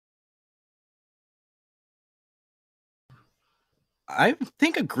I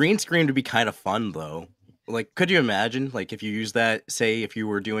think a green screen would be kind of fun though. Like, could you imagine, like, if you use that, say, if you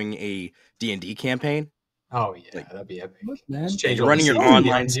were doing a D&D campaign? Oh yeah, Like, that'd be epic. Look, man. Just yeah, change you're all the running your scenery online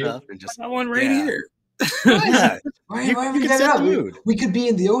behind you. stuff and I just, got one right yeah. here. Yeah, Why you are we could getting set up? the mood. We could be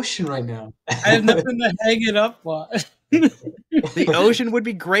in the ocean right now. I have nothing to hang it up on. The ocean would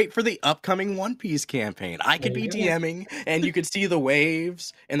be great for the upcoming One Piece campaign. I could There be you go. DMing, and you could see the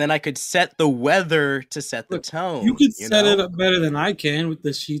waves, and then I could set the weather to set the Look, tone. You could set know? it up better than I can with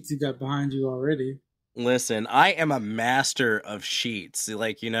the sheets you got behind you already. Listen, I am a master of sheets.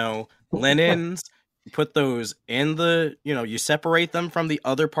 Like, linens, you put those in the, you separate them from the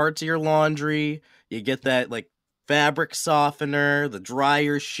other parts of your laundry. You get that, like, fabric softener, the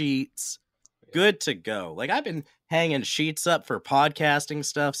dryer sheets. Good to go. Like, I've been hanging sheets up for podcasting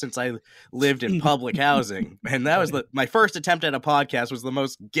stuff since I lived in public housing. And that was my first attempt at a podcast was the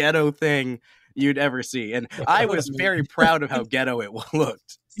most ghetto thing you'd ever see. And I was very proud of how ghetto it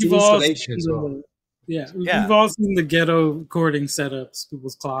looked. You've all Installation as well. Yeah, Yeah. we've all seen the ghetto recording setups,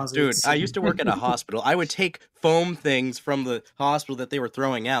 people's closets. Dude, I used to work at a hospital. I would take foam things from the hospital that they were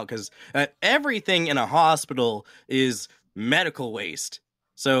throwing out because everything in a hospital is medical waste.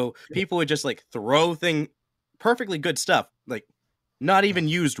 So people would just like throw perfectly good stuff, like not even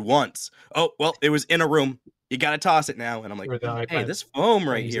used once. Oh, well, it was in a room. You got to toss it now. And I'm like, hey, this foam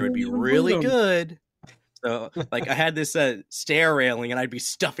right here would be really good. So, like, I had this stair railing, and I'd be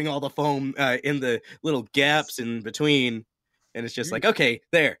stuffing all the foam in the little gaps in between. And it's just like, okay,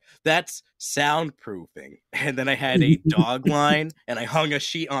 there, that's soundproofing. And then I had a dog line, and I hung a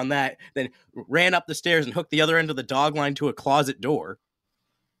sheet on that, then ran up the stairs and hooked the other end of the dog line to a closet door.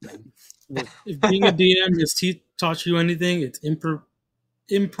 If being a DM has taught you anything, it's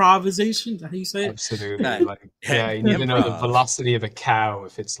improvisation. Is that how you say it? Absolutely. Yeah, you need to know the improv. velocity of a cow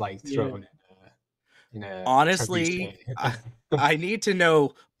if it's like thrown in a Honestly, I need to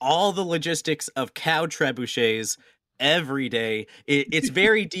know all the logistics of cow trebuchets every day. It's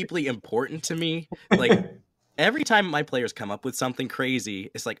very deeply important to me. Like, every time my players come up with something crazy,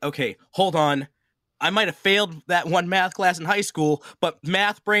 it's like, okay, hold on. I might have failed that one math class in high school, but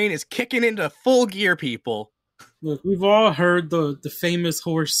math brain is kicking into full gear, people. Look, we've all heard the famous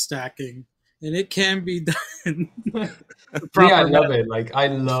horse stacking, and it can be done. I love it. Like, I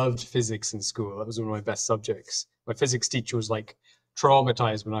loved physics in school. That was one of my best subjects. My physics teacher was like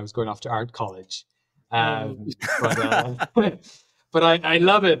traumatized when I was going off to art college. But I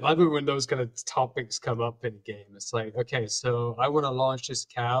love it. I love it when those kind of topics come up in a game. It's like, okay, so I want to launch this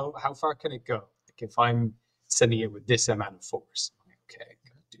cow. How far can it go? Like, if I'm sending it with this amount of force, okay,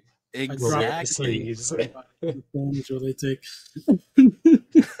 exactly. Really take.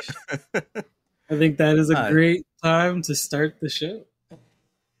 I think that is a great time to start the show.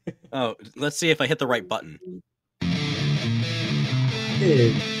 Oh, let's see if I hit the right button.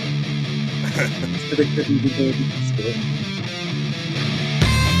 Hey.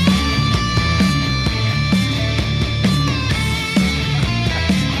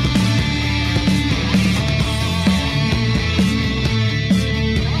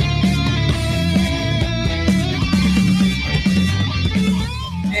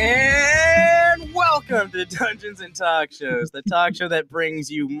 And welcome to Dungeons and Talkshows, the talk show that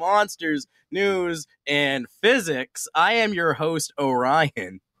brings you monsters, news, and physics. I am your host,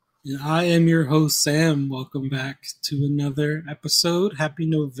 Orion. And I am your host, Sam. Welcome back to another episode. Happy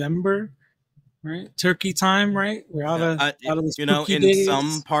November, right? Turkey time, right? We're out of the spooky in days.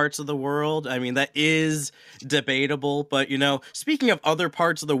 Some parts of the world, I mean, that is debatable. But, speaking of other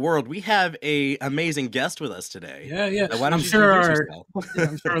parts of the world, we have a amazing guest with us today. Yeah. So why don't I'm you sure introduce yourself?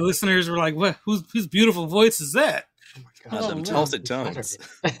 our listeners were like, "What? Whose beautiful voice is that?" Oh my God, them dulcet tones.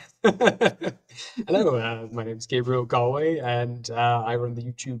 Hello, my name is Gabriel Galway, and I run the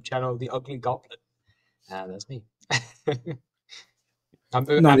YouTube channel The Ugly Goblin. That's me. I'm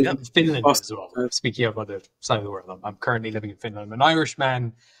in Finland as well. Speaking of other side of the world, I'm currently living in Finland. I'm an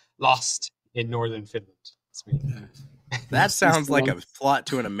Irishman lost in northern Finland. That's me. That sounds like a plot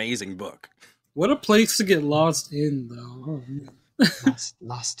to an amazing book. What a place to get lost in, though. Oh, man.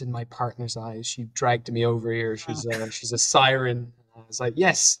 Lost in my partner's eyes. She dragged me over here. She's a siren. I was like,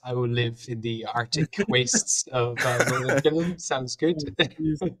 yes, I will live in the Arctic wastes of northern Finland. Sounds good.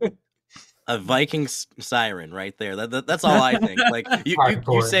 A Viking siren right there. That's all I think. Like you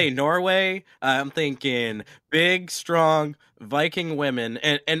say Norway, I'm thinking big, strong Viking women.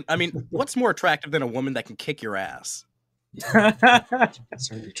 And I mean, what's more attractive than a woman that can kick your ass?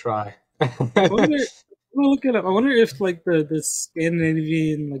 Certainly try. Look it up. I wonder if like the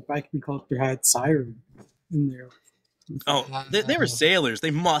Scandinavian like Viking culture had siren in there. Oh, they were sailors.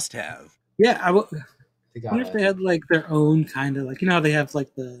 They must have. Yeah, They I wonder if they had like their own kind of like, you know how they have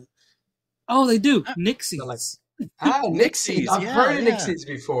like they do Nixies. Like, Nixies. I've heard of Nixies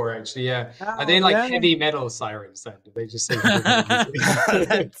before, actually. Yeah, are they like heavy metal sirens? Then do they just say?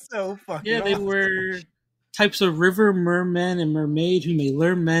 That's so fucking. Yeah, they were types of river mermen and mermaid who may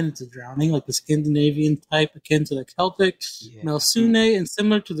lure men into drowning, like the Scandinavian type, akin to the Celtic Melsune, and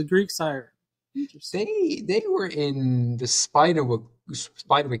similar to the Greek siren. They were in the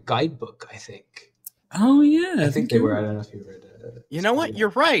Spiderwick guidebook, I think. Oh yeah, I think they were. I don't know if you read it. You know what? You're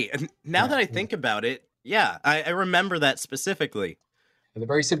right. And now that I think about it, yeah, I remember that specifically. And they're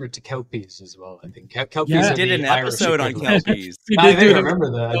very similar to Kelpies as well. I think Kelpies did an episode on Kelpies. I do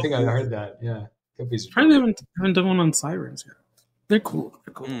remember that. I think I heard that. Yeah, Kelpies. Probably haven't done one on sirens yet. They're cool.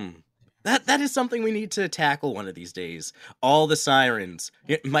 That is something we need to tackle one of these days. All the sirens.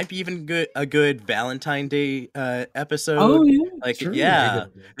 It might be even a good Valentine Day episode. Oh yeah, like sure.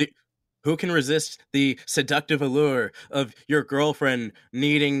 Who can resist the seductive allure of your girlfriend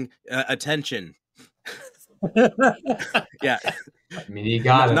needing attention? Yeah. I mean, you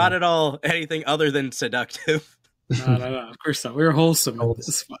got it. Not at all anything other than seductive. No. Of course not. We were wholesome at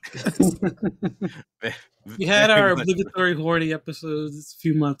this podcast. We had our obligatory horny episodes a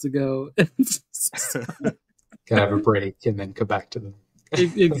few months ago. Gotta have a break and then come back to them.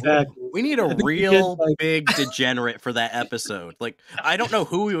 Exactly. We need a real big degenerate for that episode. Like, I don't know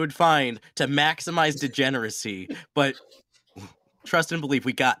who we would find to maximize degeneracy, but trust and believe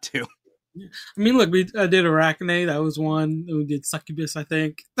we got to. I mean, look, I did Arachne. That was one. We did Succubus, I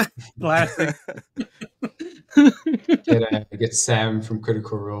think. Classic. Get Sam from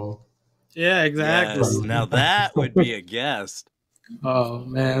Critical Role. Yeah, exactly. Yes, now that would be a guest. Oh,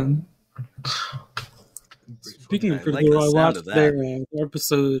 man. Speaking of Critical Role, I watched their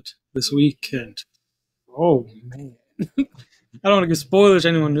episode this weekend. Oh, man. I don't want to give spoilers to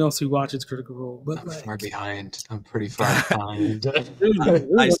anyone else who watches Critical Role, but I'm far behind. I'm pretty far behind.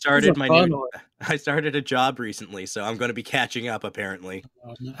 I started a job recently, so I'm going to be catching up. Apparently.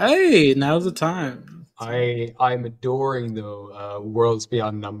 Hey, now's the time. I'm adoring though. Worlds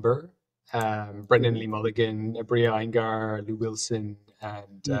Beyond Number. Brendan Lee Mulligan, Bria Iyengar, Lou Wilson,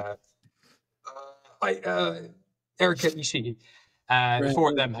 and Erica Ishii. The four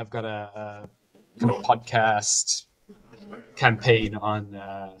of them have got a kind of podcast campaign on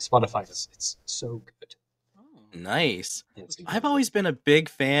Spotify. It's so good. Nice. I've always been a big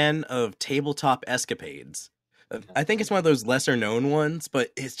fan of Tabletop Escapades. I think it's one of those lesser known ones,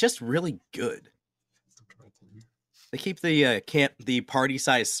 but it's just really good. They keep the party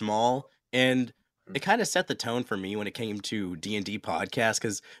size small, and it kind of set the tone for me when it came to D&D podcasts,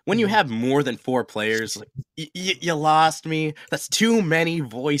 because when you have more than 4 players, like, you lost me. That's too many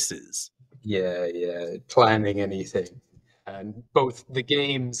voices. Yeah, planning anything. And both the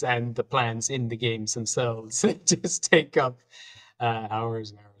games and the plans in the games themselves just take up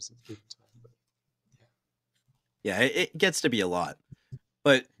hours and hours of game time. Yeah, it gets to be a lot.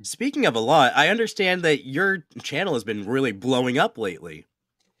 But speaking of a lot, I understand that your channel has been really blowing up lately.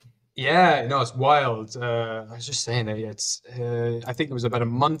 Yeah, no, it's wild. I was just saying, it's. I think it was about a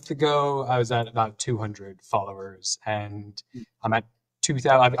month ago. I was at about 200 followers, and I'm at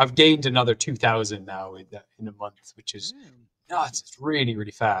 2,000. I've gained another 2,000 now in a month, which is it's really,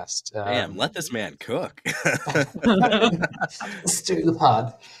 really fast. Damn, let this man cook. Let's do the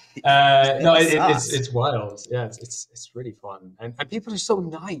pod. No, it's wild. Yeah, it's really fun, and people are so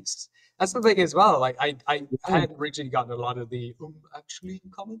nice. That's the thing as well. Like I had originally gotten a lot of the actually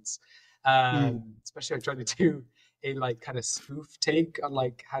comments, especially I tried to do a like kind of spoof take on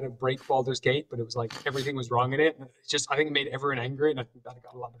like how to break Baldur's Gate, but it was like everything was wrong in it. And it just I think it made everyone angry, and I think that I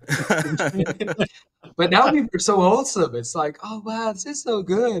got a lot of it. But now people are so wholesome. It's like, oh wow, this is so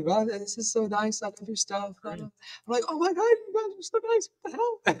good. Wow, this is so nice. I love your stuff. I'm like, oh my god, you guys are so nice.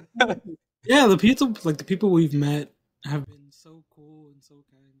 What the hell? Yeah, the people we've met have been so cool and so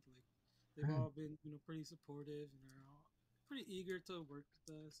kind. Like they've all been pretty supportive, and they're all pretty eager to work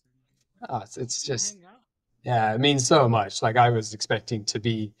with us. And it's just. Yeah, it means so much. Like I was expecting to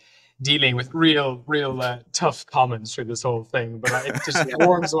be dealing with real tough comments through this whole thing, but it just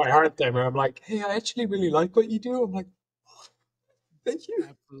warms my heart there where I'm like, hey, I actually really like what you do. I'm like, oh, thank you.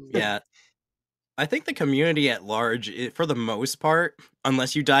 Yeah. I think the community at large, for the most part,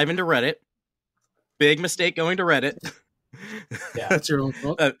 unless you dive into Reddit, big mistake going to Reddit. Yeah, that's your own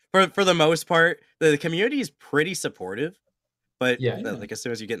fault. For the most part, the community is pretty supportive. But like as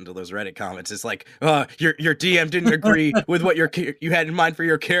soon as you get into those Reddit comments, it's like, your DM didn't agree with what you had in mind for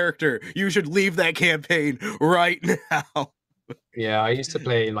your character. You should leave that campaign right now. Yeah, I used to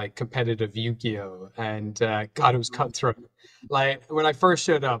play like competitive Yu-Gi-Oh, and God, it was cutthroat. Like when I first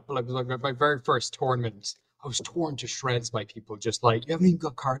showed up, like my very first tournament, I was torn to shreds by people just like, you haven't even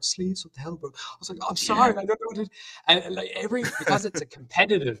got card sleeves? What the hell, bro? I was like, I'm sorry, I don't know what to. And like because it's a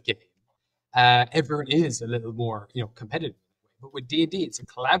competitive game, everyone is a little more, competitive. But with D&D, it's a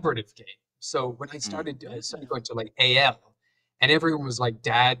collaborative game. So when I started going to like AL, and everyone was like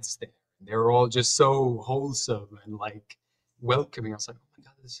dads there, they were all just so wholesome and like welcoming. I was like, oh my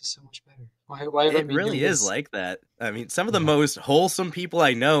god, this is so much better. Why have I It been really doing is this? like that. I mean, some of the most wholesome people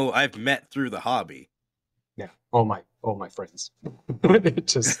I know I've met through the hobby. Yeah, all my friends,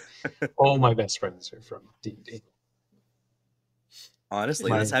 just all my best friends are from D&D.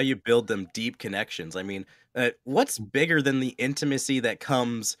 Honestly, that's how you build them deep connections. I mean, what's bigger than the intimacy that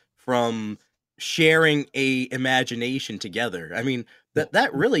comes from sharing a imagination together? I mean,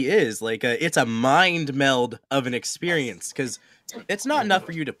 that really is like it's a mind meld of an experience, because it's not enough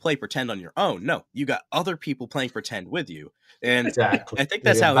for you to play pretend on your own. No, you got other people playing pretend with you. And Exactly. I think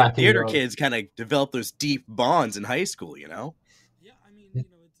that's You're how backing theater it up. kids kind of develop those deep bonds in high school, you know? Yeah, I mean,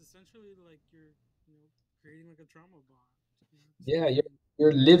 it's essentially like you're, creating like a trauma bond. Yeah,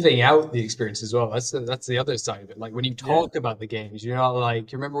 you're living out the experience as well. That's the other side of it. Like when you talk about the games, you're not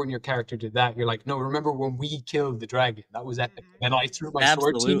like, you remember when your character did that? You're like, no, remember when we killed the dragon? That was epic. And I threw my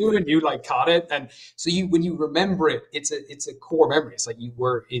sword to you, Absolutely. and you like caught it. And so when you remember it, it's a core memory. It's like you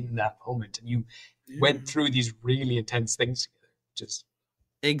were in that moment, and you went through these really intense things together. Just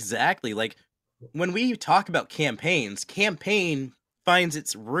Exactly. Like when we talk about campaign finds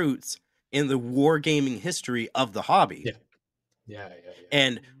its roots in the wargaming history of the hobby. Yeah.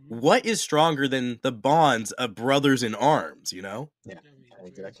 And what is stronger than the bonds of brothers in arms, you know? Yeah,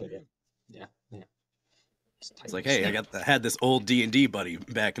 exactly. Yeah. It's like, hey, I had this old D&D buddy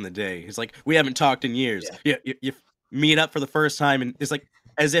back in the day. It's like, we haven't talked in years. Yeah, you meet up for the first time, and it's like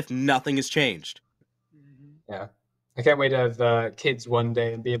as if nothing has changed. Yeah. I can't wait to have kids one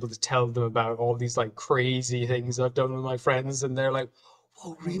day and be able to tell them about all these like crazy things I've done with my friends, and they're like,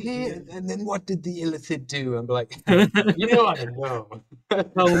 "Oh, really? And then what did the illithid do?" I'm like, "I don't know."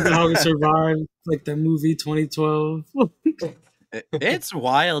 Tell them how to survive, like the movie 2012. It's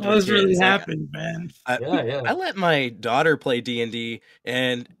wild. That was really Like, happened, man. I let my daughter play D&D,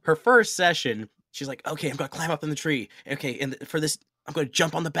 and her first session, she's like, okay, I'm going to climb up in the tree. Okay, and for this, I'm going to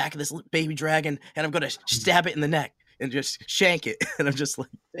jump on the back of this baby dragon, and I'm going to stab it in the neck and just shank it. And I'm just like,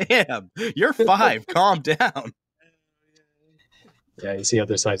 damn, you're 5. Calm down. Yeah, you see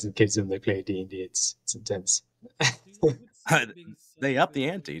other sides of the kids when they play D&D. It's intense. They up the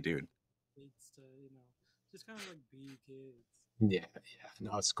ante, dude. Just kind of like be kids. Yeah.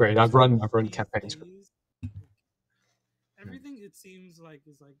 No, it's great. I've run campaigns. Everything it seems like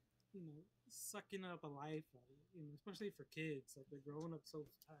is like sucking up a life, especially for kids. Like they're growing up so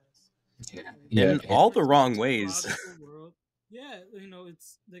fast. In all the wrong ways. Yeah,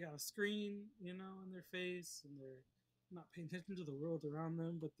 it's they got a screen, in their face, and they're not paying attention to the world around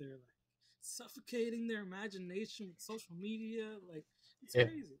them, but they're like suffocating their imagination with social media. Like it's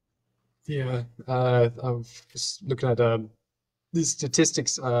crazy. Yeah, I was just looking at the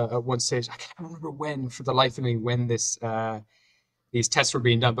statistics at one stage. I can't remember when, for the life of me, when these tests were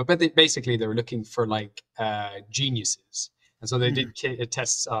being done. But basically, they were looking for like geniuses, and so they did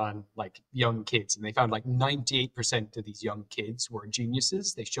tests on like young kids, and they found like 98% of these young kids were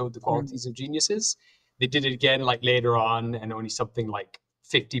geniuses. They showed the qualities of geniuses. They did it again like later on, and only something like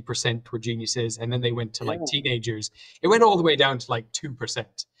 50% were geniuses. And then they went to like teenagers. It went all the way down to like 2%.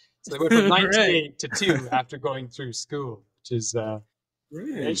 So they went from 98 to 2 after going through school, which is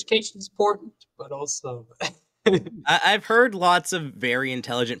education is important, but also I've heard lots of very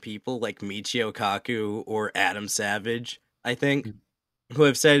intelligent people like Michio Kaku or Adam Savage, I think, who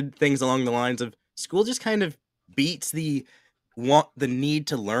have said things along the lines of school just kind of beats the need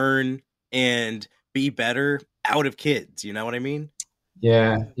to learn and be better out of kids. You know what I mean?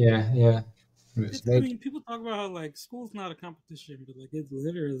 Yeah. I mean, people talk about how like school's not a competition, but like it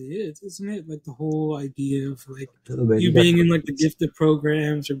literally is, isn't it? Like the whole idea of like you being in like the gifted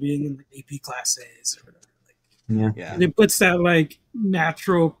programs or being in like AP classes or whatever. Yeah. And it puts that like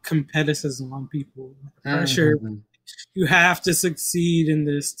natural competitiveness on people. Pressure. You have to succeed in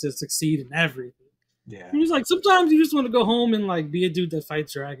this to succeed in everything. Yeah. And it's like sometimes you just want to go home and like be a dude that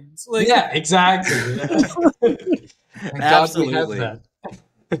fights dragons. Like exactly. Absolutely. God, we have that.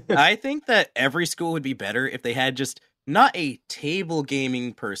 I think that every school would be better if they had just not a table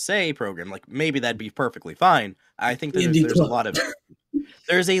gaming per se program. Like maybe that'd be perfectly fine. I think that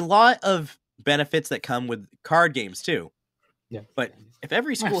there's a lot of benefits that come with card games too. Yeah. But if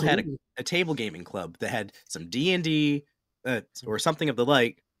every school had a table gaming club that had some D&D or something of the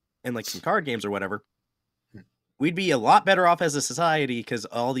like, and like some card games or whatever, we'd be a lot better off as a society because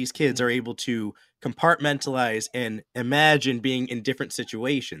all these kids are able to compartmentalize and imagine being in different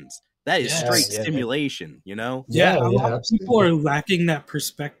situations. That is straight stimulation, you know? Yeah, a lot of people are lacking that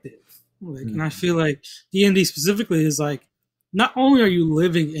perspective. Like, and I feel like D&D specifically is like, not only are you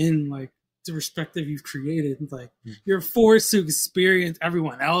living in like the perspective you've created, like you're forced to experience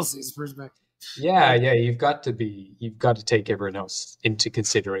everyone else's perspective. Yeah, you've got to take everyone else into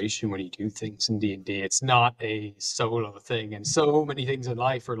consideration when you do things in D&D. It's not a solo thing, and so many things in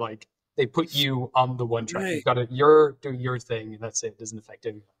life are like they put you on the one track. Right. You're doing your thing, and that's it. It doesn't affect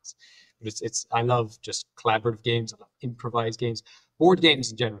anyone else. But it's I love just collaborative games. I love improvised games, board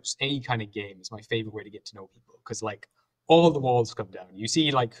games in general. Just any kind of game is my favorite way to get to know people because like all the walls come down. You see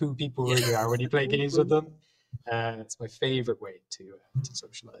like who people really are when you play games with them. It's my favorite way to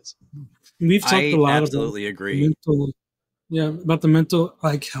socialize. We've talked a lot absolutely about agree. About the mental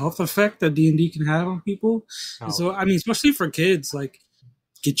like health effect that D&D can have on people. So I mean, especially for kids, like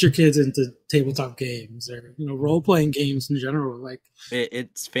get your kids into tabletop games or role playing games in general. Like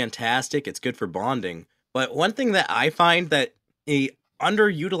it's fantastic. It's good for bonding. But one thing that I find that a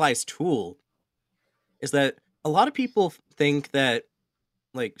underutilized tool is that a lot of people think that,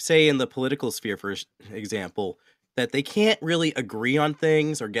 like, say in the political sphere, for example, that they can't really agree on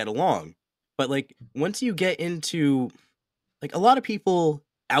things or get along. But like once you get into, like, a lot of people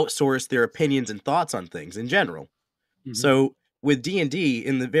outsource their opinions and thoughts on things in general. So with D&D,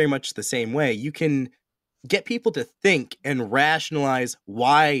 in the very much the same way, you can get people to think and rationalize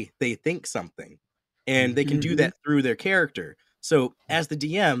why they think something, and they can do that through their character. So as the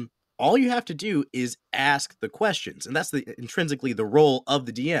DM, all you have to do is ask the questions, and that's intrinsically the role of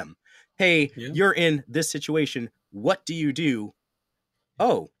the DM. Hey, you're in this situation. What do you do?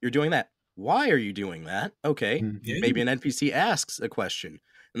 Oh, you're doing that. Why are you doing that? Okay, maybe an NPC asks a question,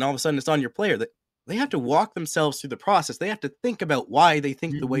 and all of a sudden it's on your player that they have to walk themselves through the process. They have to think about why they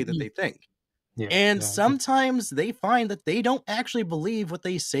think the way that they think. And sometimes they find that they don't actually believe what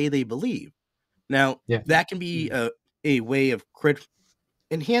they say they believe. Now, that can be a way of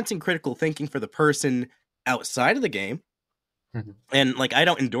enhancing critical thinking for the person outside of the game. And like, I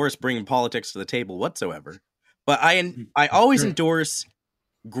don't endorse bringing politics to the table whatsoever, but I always endorse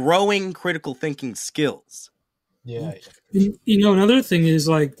growing critical thinking skills. Another thing is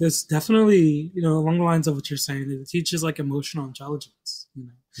like this definitely, along the lines of what you're saying, it teaches like emotional intelligence,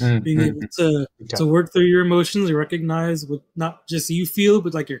 being able to work through your emotions and recognize what not just you feel,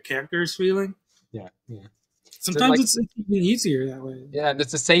 but like your character is feeling. Sometimes it's even easier that way. Yeah, and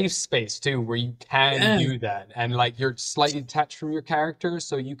it's a safe space too, where you can do that, and like you're slightly detached from your character,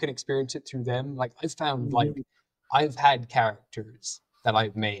 so you can experience it through them. Like I've found, like I've had characters that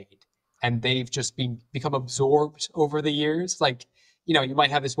I've made, and they've just become absorbed over the years. Like you might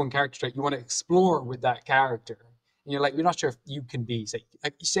have this one character that you want to explore with that character, and you're not sure if you can be say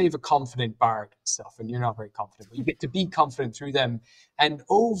you have a confident bard and stuff, and you're not very confident, but you get to be confident through them, and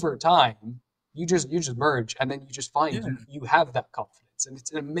over time. You just merge, and then you just find you have that confidence, and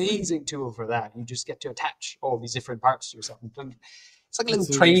it's an amazing tool for that. You just get to attach all these different parts to yourself. It's like a little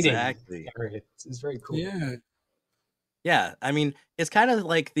training. Exactly. It's very cool. Yeah. I mean, it's kind of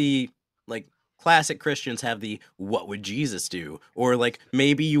like the classic Christians have the "What would Jesus do?" Or like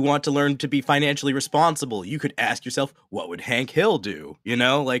maybe you want to learn to be financially responsible. You could ask yourself, "What would Hank Hill do?"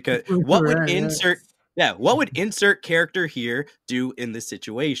 What would insert character here do in this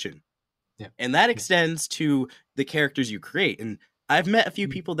situation? And that extends to the characters you create. And I've met a few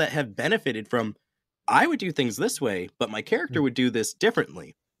people that have benefited from, I would do things this way, but my character would do this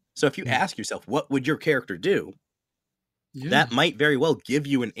differently. So if you ask yourself, what would your character do? That might very well give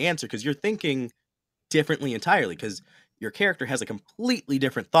you an answer because you're thinking differently entirely because your character has a completely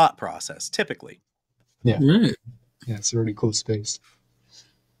different thought process, typically. Yeah, it's a really cool space.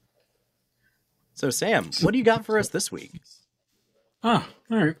 So Sam, what do you got for us this week? All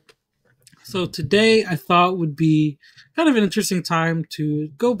right. So today I thought would be kind of an interesting time to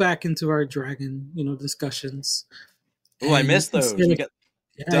go back into our dragon, discussions. Oh, I missed those. We got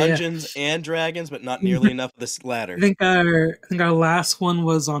Dungeons and Dragons, but not nearly enough of this latter. I think our last one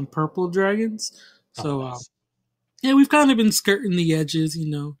was on purple dragons. So nice. We've kind of been skirting the edges,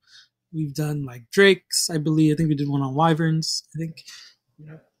 We've done like drakes, I believe. I think we did one on wyverns. I think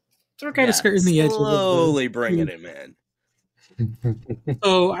so we're kind of skirting the edges. Slowly bringing it, man.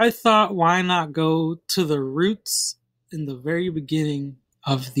 So I thought, why not go to the roots in the very beginning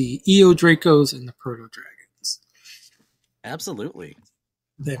of the EO Dracos and the Proto Dragons? Absolutely.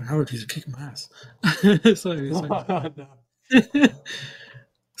 Damn, allergies are kicking my ass.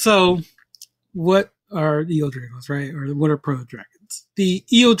 So, what are EO Dracos, right? Or what are Proto Dragons? The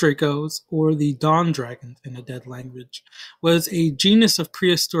Eodracos, or the Dawn Dragons in a dead language, was a genus of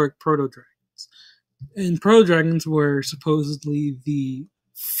prehistoric proto-dragons. And proto-dragons were supposedly the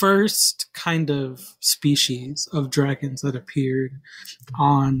first kind of species of dragons that appeared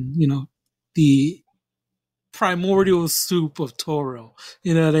on, the primordial soup of Toro.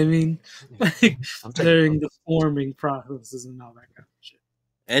 You know what I mean? Like during the forming processes and all that kind of shit.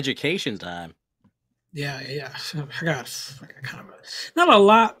 Education time. Yeah. I got kind of not a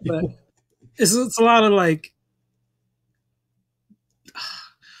lot, but it's a lot of like.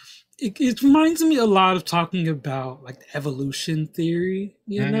 It reminds me a lot of talking about like evolution theory,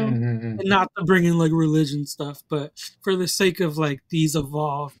 and not to bring in like religion stuff, but for the sake of like these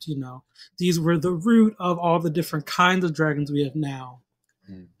evolved, these were the root of all the different kinds of dragons we have now.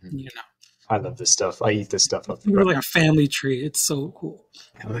 I love this stuff. I eat this stuff up. We're like a family tree. It's so cool.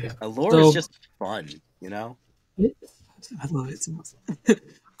 Lore is just fun, I love it so much.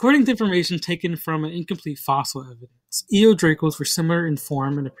 According to information taken from an incomplete fossil evidence, Eodracos were similar in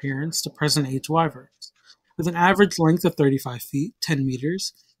form and appearance to present-age wyverns, with an average length of 35 feet, 10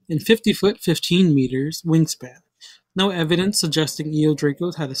 meters, and 50 foot, 15 meters wingspan. No evidence suggesting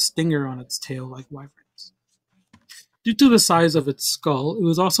Eodracos had a stinger on its tail like wyverns. Due to the size of its skull, it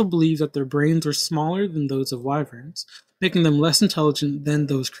was also believed that their brains were smaller than those of wyverns, making them less intelligent than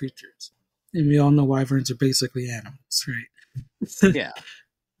those creatures. And we all know wyverns are basically animals, right? Yeah.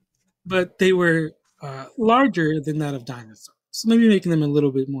 But they were larger than that of dinosaurs. So maybe making them a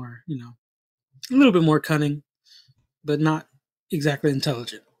little bit more, a little bit more cunning, but not exactly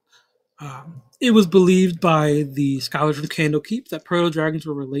intelligent. It was believed by the scholars from Candlekeep that proto-dragons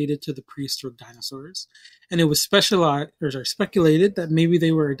were related to the prehistoric dinosaurs, and it was speculated that maybe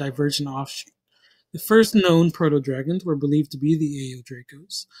they were a divergent offshoot. The first known proto-dragons were believed to be the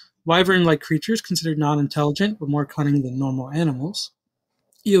Eodracos, wyvern-like creatures considered non-intelligent but more cunning than normal animals.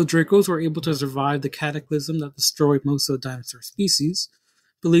 Eodracos were able to survive the cataclysm that destroyed most of the dinosaur species,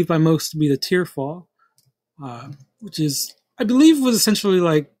 believed by most to be the Tearfall, which is, I believe, was essentially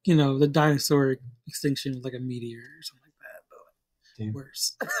like, the dinosaur extinction with like a meteor or something like that, but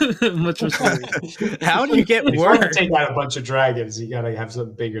worse. Much worse. How do you get worse? If you want to take out a bunch of dragons, you gotta have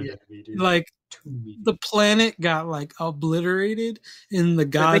something bigger than a meteor. Like, the planet got like obliterated in the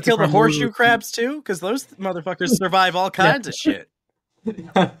gods. Did they kill the horseshoe crabs too? Because those motherfuckers survive all kinds of shit.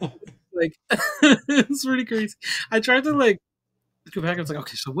 Like it's pretty crazy. I tried to like go back. I was like,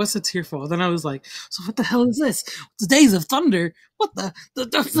 okay, so what's the Tearfall? Then I was like, so what the hell is this? The Days of Thunder? What the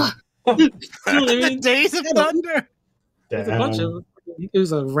you know what I mean? The Days of Thunder. It was a bunch of. It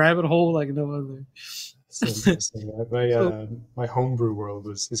was a rabbit hole like no other. My homebrew world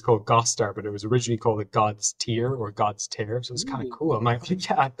is called Gostar, but it was originally called the God's Tear or God's Tear, so it's kind of cool. I'm like,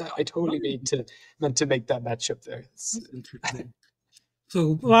 yeah, I totally meant to make that matchup there. That's interesting.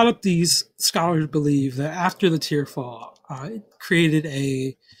 So a lot of these scholars believe that after the Tearfall, it created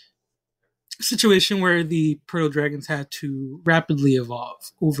a situation where the proto-dragons had to rapidly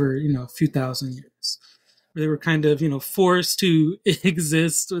evolve over, a few thousand years. They were kind of, forced to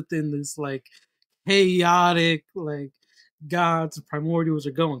exist within this like chaotic, like gods, primordials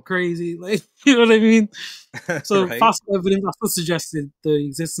are going crazy, like you know what I mean. So right. Fossil evidence also suggested the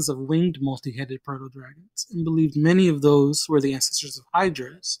existence of winged multi-headed proto-dragons, and believed many of those were the ancestors of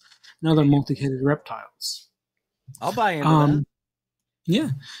hydras and other multi-headed reptiles. I'll buy into that.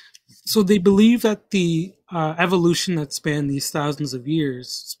 Yeah. So they believe that the evolution that spanned these thousands of years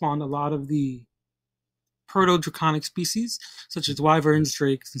spawned a lot of the proto-draconic species, such as wyverns,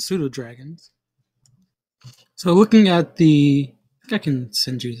 drakes, and pseudo-dragons. So looking at I think I can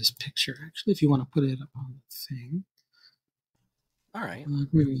send you this picture, actually, if you want to put it up on the thing. All right.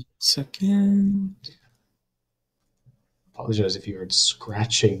 Give me a second. Apologize if you heard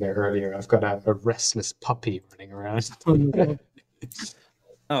scratching there earlier. I've got a restless puppy running around.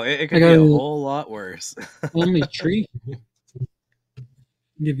 Oh, it could be a whole lot worse. Only tree.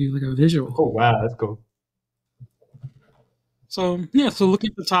 Give you like a visual. Oh, wow, that's cool. So looking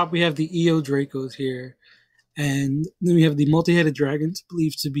at the top, we have the Eodracos here. And then we have the multi-headed dragons,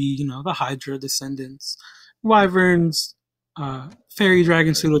 believed to be, the Hydra descendants, wyverns, fairy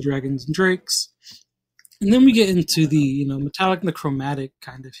dragons, pseudo-dragons, and drakes. And then we get into the, metallic and the chromatic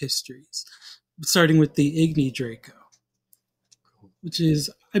kind of histories, starting with the Igni Draco, which is,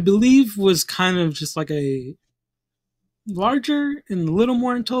 I believe, was kind of just like a larger and a little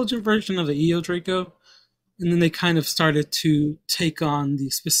more intelligent version of the Eodraco. And then they kind of started to take on the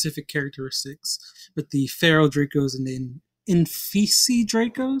specific characteristics with the Pharaoh Dracos and the Infisi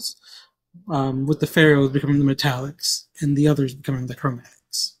Dracos, with the Pharaohs becoming the metallics and the others becoming the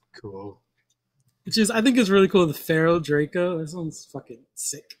chromatics. Cool. Which is, I think, is really cool. The Pharaoh Draco. That sounds fucking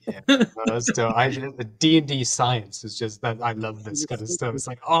sick. Yeah, that's still. The D&D science is just that. I love this kind of stuff. It's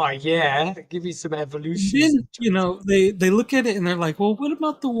like, oh yeah, give me some evolution. Then they look at it and they're like, well, what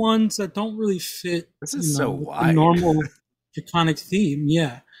about the ones that don't really fit? This is so wide. The normal draconic theme,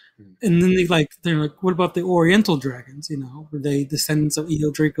 yeah. And then they're like, what about the Oriental dragons? Were they descendants of Eo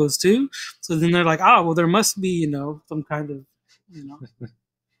Dracos too? So then they're like, well, there must be some kind of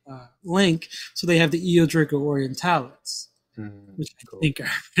link. So they have the Eo Draco Orientalis, which I think are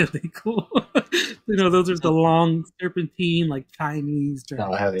really cool. Those are the long serpentine, like Chinese dragons.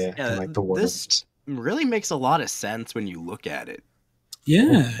 Oh hell yeah! Like the this really makes a lot of sense when you look at it.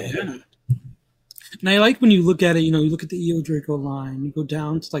 Yeah. And I like when you look at it, you look at the Eo Draco line, you go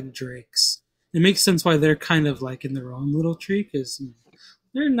down to like Drakes. It makes sense why they're kind of like in their own little tree, because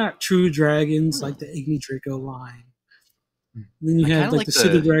they're not true dragons like the Igni Draco line. And then you have like the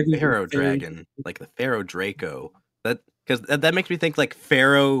Pseudo Dragon, Pharaoh Dragon, like the Pharaoh Draco. Because that makes me think like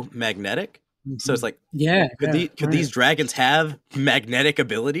Pharaoh magnetic. Mm-hmm. So it's like, could these dragons have magnetic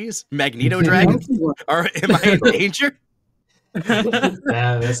abilities? Magneto dragons? Or am I in danger?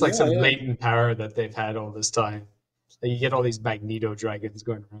 Yeah, that's like some latent power that they've had all this time. You get all these Magneto dragons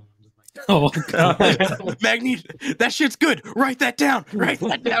going around. Oh god, Magneto! That shit's good. Write that down. Write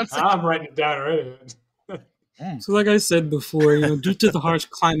that down. I'm writing it down already. So, like I said before, due to the harsh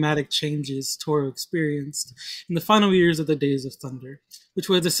climatic changes Toro experienced in the final years of the Days of Thunder, which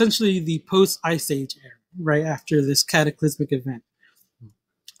was essentially the post-Ice Age era, right after this cataclysmic event.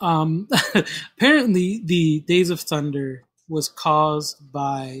 Apparently, the Days of Thunder was caused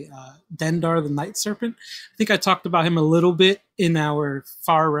by Dendar the Night Serpent. I think I talked about him a little bit in our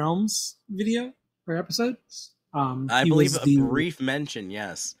Far Realms video or episode. I believe a brief mention,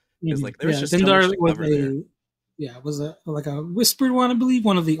 yes. Because there was just Dendar so much to cover there. Was a whispered one, I believe,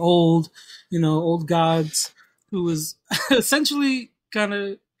 one of the old gods who was essentially kind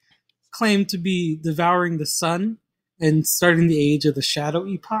of claimed to be devouring the sun and starting the age of the Shadow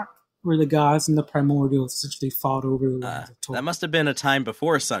Epoch, where the gods and the primordials essentially fought over the lands of Toro. That must have been a time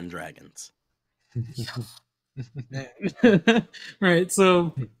before sun dragons. Right,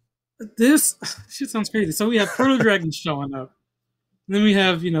 so this shit sounds crazy. So we have proto dragons showing up. And then we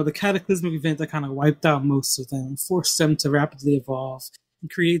have, the cataclysmic event that kind of wiped out most of them, forced them to rapidly evolve and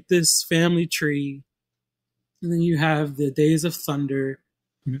create this family tree. And then you have the Days of Thunder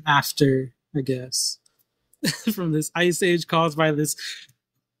after, I guess, from this ice age caused by this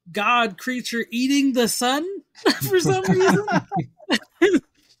god creature eating the sun for some reason.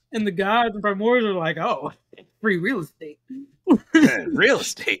 And the gods and primordials are like, oh, free real estate. Real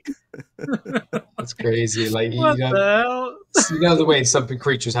estate. That's crazy. Like what the hell? The way some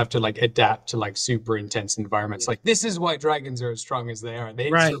creatures have to adapt to super intense environments. Like this is why dragons are as strong as they are. They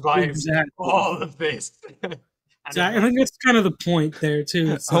survive all of this. I think that's kind of the point there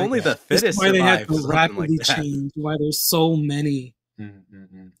too. It's only the fittest. Why they have to rapidly change. Why there's so many.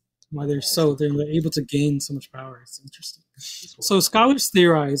 Mm-hmm. Why they're able to gain so much power. It's interesting. So scholars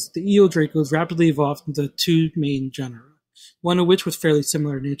theorize the Eo Dracos rapidly evolved into two main genera, one of which was fairly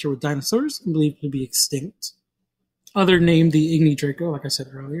similar in nature with dinosaurs and believed to be extinct. Other named the Igni Draco, like I said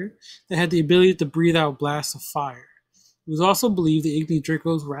earlier, that had the ability to breathe out blasts of fire. It was also believed the Igni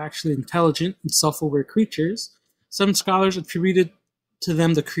Dracos were actually intelligent and self-aware creatures. Some scholars attributed to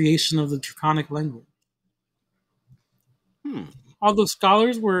them the creation of the Draconic language. Although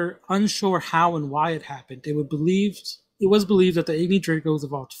scholars were unsure how and why it happened, it was believed that the Igni Dracos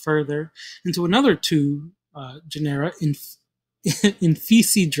evolved further into another two genera,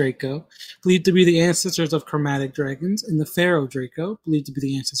 Infisi Draco, believed to be the ancestors of chromatic dragons, and the Pharaoh Draco, believed to be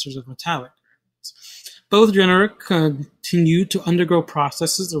the ancestors of metallic dragons. Both genera continued to undergo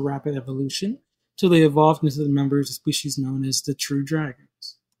processes of rapid evolution until they evolved into the members of species known as the True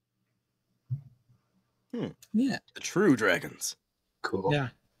Dragons. Yeah. The True Dragons. Cool. Yeah.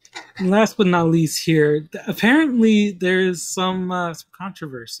 And last but not least here, apparently there's some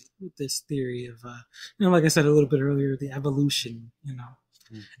controversy with this theory of, like I said a little bit earlier, the evolution,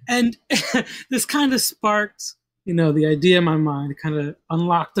 And this kind of sparked, the idea in my mind, kind of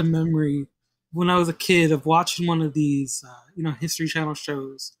unlocked a memory when I was a kid of watching one of these, History Channel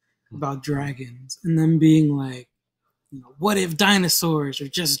shows about dragons and them being like, what if dinosaurs are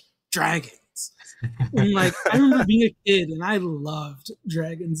just dragons? And I remember being a kid and I loved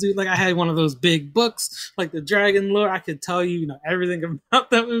dragons, dude. I had one of those big books, like the Dragon Lore. I could tell you, everything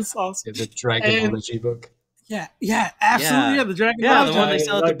about them. It was awesome. The Dragonology book. Yeah, absolutely. Yeah, the Dragon. Yeah, the one they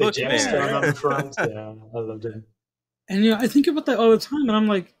sell at the book fair. On the front. Yeah, I loved it. And I think about that all the time, and I'm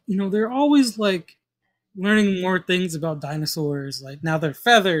like, they're always learning more things about dinosaurs. Like now they're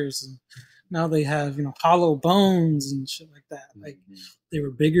feathers, and Now they have, hollow bones and shit like that. Like, they were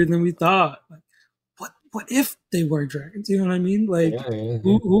bigger than we thought. Like, what if they were dragons? You know what I mean? Like,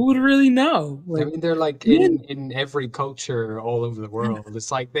 who would really know? Like, I mean, they're like in every culture all over the world.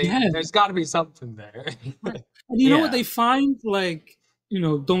 It's like there's got to be something there. And you know what they find? Like,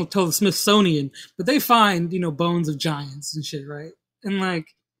 don't tell the Smithsonian, but they find, bones of giants and shit, right? And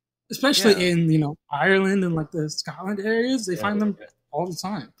like, especially in, Ireland and like the Scotland areas, they find them all the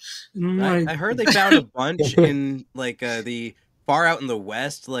time. And I heard they found a bunch in like the far out in the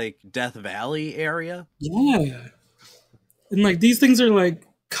west, like Death Valley area. Yeah. And like these things are like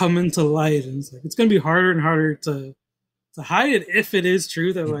coming to light, and it's like it's gonna be harder and harder to hide it if it is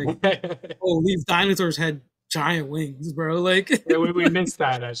true that like these dinosaurs had giant wings, bro. Like we missed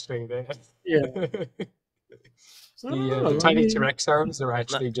that actually. The tiny T-Rex arms are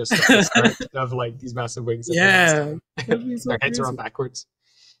actually just the start of like these massive wings. Yeah, their heads are on backwards.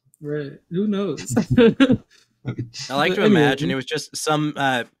 Right? Who knows? I like to imagine it was just some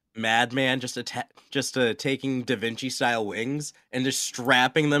madman just taking Da Vinci style wings and just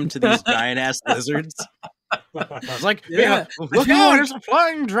strapping them to these giant ass lizards. It's like, look out, there's a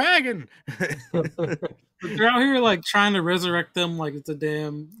flying dragon. They're out here like trying to resurrect them like it's a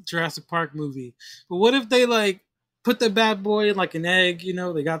damn Jurassic Park movie. But what if they like put the bad boy in like an egg,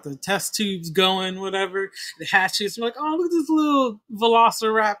 they got the test tubes going, whatever. It hatches. We're like, oh, look at this little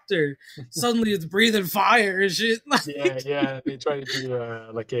velociraptor. Suddenly it's breathing fire and shit. Yeah. They try to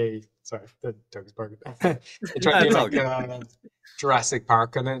do sorry, the dog's barking. They try to do like Jurassic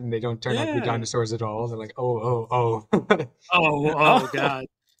Park on it, and they don't turn out to be dinosaurs at all. They're like, oh god.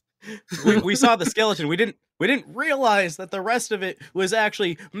 We saw the skeleton. We didn't realize that the rest of it was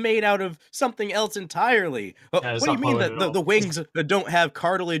actually made out of something else entirely. What do you mean that the wings don't have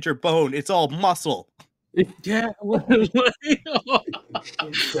cartilage or bone? It's all muscle. Yeah. Like,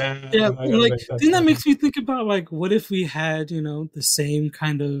 then that makes me think about like, what if we had, the same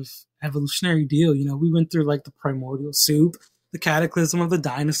kind of evolutionary deal? We went through like the primordial soup, the cataclysm of the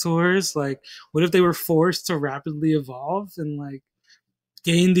dinosaurs. Like, what if they were forced to rapidly evolve and like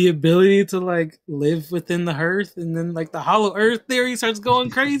gain the ability to like live within the earth, and then like the hollow earth theory starts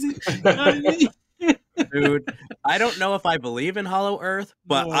going crazy? You know what I mean? Dude, I don't know if I believe in hollow earth,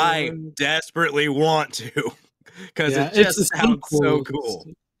 but I desperately want to because it just sounds so cool.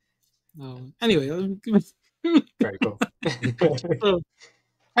 Anyway, very cool. So,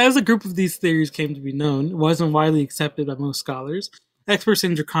 as a group of these theories came to be known, it wasn't widely accepted by most scholars. Experts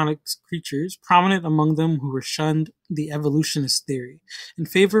in draconic creatures, prominent among them who were shunned the evolutionist theory, in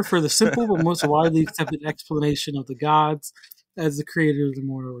favor for the simple but most widely accepted explanation of the gods as the creator of the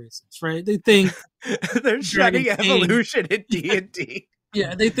mortal races. Right? They think they're shunning evolution in D&D.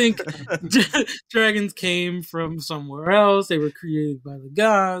 Yeah, they think dragons came from somewhere else. They were created by the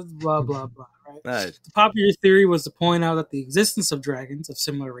gods. Blah blah blah. Right? The popular theory was to point out that the existence of dragons of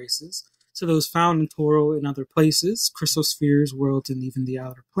similar races to those found in Toro and other places, crystal-spheres, worlds, and even the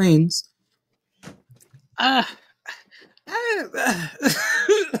outer planes. I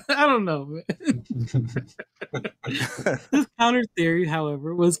don't know. This counter theory,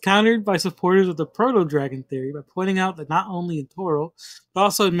 however, was countered by supporters of the proto-dragon theory by pointing out that not only in Toro, but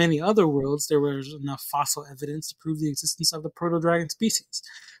also in many other worlds, there was enough fossil evidence to prove the existence of the proto-dragon species.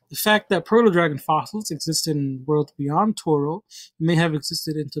 The fact that proto-dragon fossils existed in worlds beyond Toro may have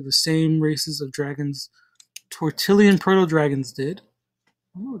existed into the same races of dragons Tortillian proto-dragons did.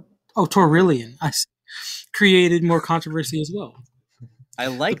 Torillian, I see. Created more controversy as well. I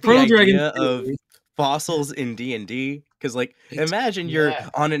like the idea of fossils in D&D, because like imagine you're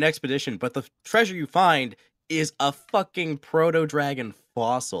on an expedition, but the treasure you find is a fucking proto-dragon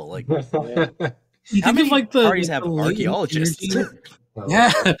fossil. Like, how many parties have archaeologists?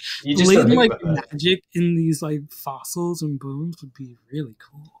 Yeah, latent like magic in these like fossils and bones would be really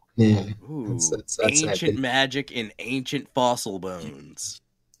cool. Yeah, that's ancient magic in ancient fossil bones.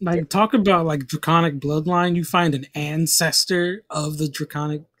 Like, talk about like draconic bloodline. You find an ancestor of the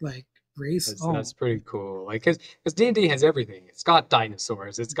draconic like race. That's pretty cool. Like, because D&D has everything. It's got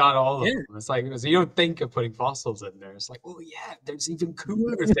dinosaurs. It's got all of them. It's like, so you don't think of putting fossils in there. It's like, oh yeah, there's even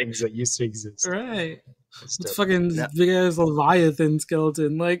cooler things that used to exist. Right. It's fucking big ass Leviathan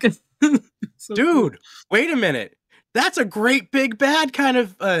skeleton. Like, so dude, wait a minute. That's a great big bad kind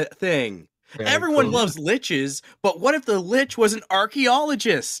of thing. Very Everyone loves liches, but what if the lich was an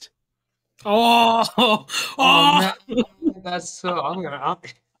archaeologist? Oh, that's so. I'm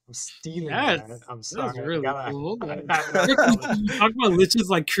stealing that. I'm sorry. That's really cool. Talk about liches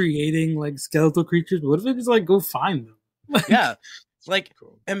like creating like skeletal creatures. What if it just like go find them? Yeah, like,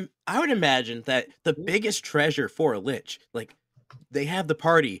 and I would imagine that the biggest treasure for a lich, like, they have the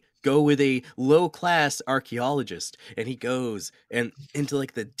party. go with a low-class archaeologist, and he goes and into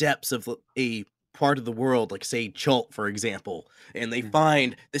like the depths of a part of the world, like say Chult, for example, and they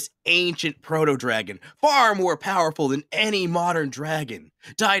find this ancient proto-dragon, far more powerful than any modern dragon,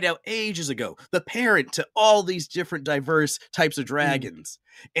 died out ages ago, the parent to all these different diverse types of dragons,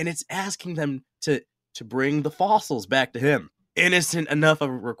 and it's asking them to bring the fossils back to him. Innocent enough of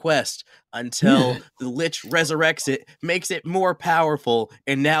a request until the Lich resurrects it, makes it more powerful,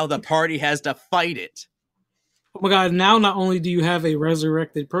 and now the party has to fight it. Oh my god, now not only do you have a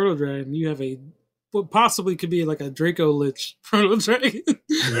resurrected proto-dragon, you have what possibly could be like a Draco Lich proto-dragon.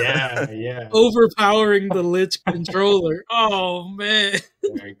 Yeah. Overpowering the Lich controller. Oh, man.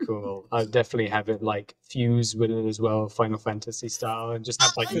 Very cool. I'll definitely have it like fuse with it as well, Final Fantasy style, and just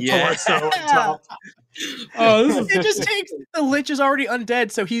have like the torso on top. It just takes, the Lich is already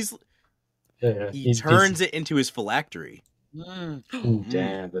undead, so he turns it into his phylactery. Ooh,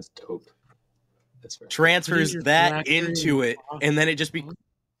 damn, that's dope. That's very transfers that into it, and then it just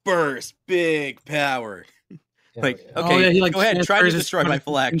bursts big power. Like, okay, go ahead, try to destroy my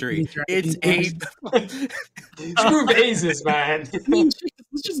phylactery. It's a screw bases, man. Let's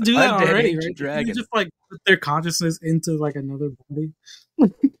just do that already, right? Dragon. You just like put their consciousness into like another body.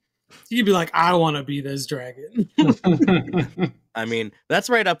 You'd be like, I want to be this dragon. I mean, that's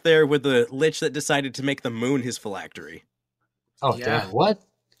right up there with the Lich that decided to make the moon his phylactery. Oh, damn, what?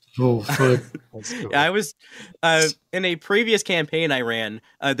 Oh, fuck. Cool. I was in a previous campaign I ran.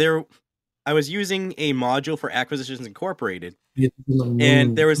 I was using a module for Acquisitions Incorporated,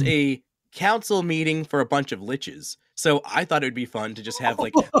 and there was a council meeting for a bunch of liches. So I thought it would be fun to just have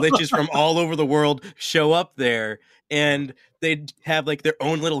like liches from all over the world show up there, and they'd have like their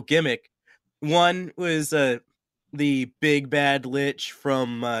own little gimmick. One was the big bad lich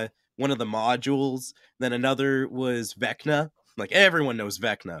from one of the modules. Then another was Vecna. Like, everyone knows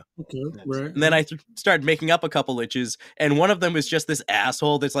Vecna. Okay, right. And then I started making up a couple liches, and one of them was just this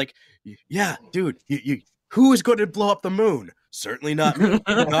asshole that's like, yeah, dude, who is going to blow up the moon? Certainly not me,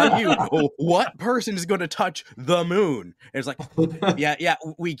 not you. Oh, what person is going to touch the moon? And it's like, yeah,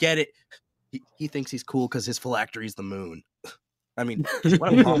 we get it. He thinks he's cool because his phylactery is the moon. I mean,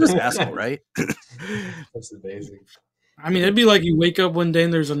 what a pompous asshole, right? That's amazing. I mean, it'd be like you wake up one day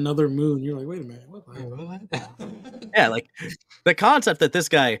and there's another moon. You're like, wait a minute, what? Yeah, like the concept that this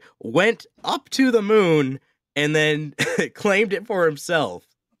guy went up to the moon and then claimed it for himself.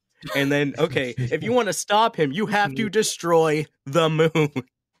 And then, okay, if you want to stop him, you have to destroy the moon.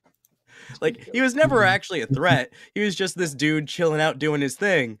 Like, he was never actually a threat. He was just this dude chilling out doing his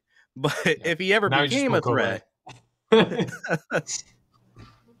thing. But if he ever became a threat... That's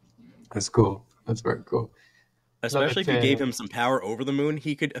cool. That's very cool. Especially if you gave him some power over the moon,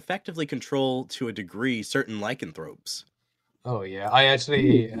 he could effectively control, to a degree, certain lycanthropes. Oh, yeah. I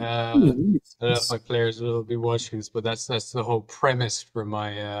actually, I don't know if my players will be watching this, but that's the whole premise for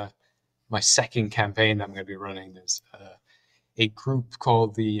my my second campaign that I'm going to be running. There's a group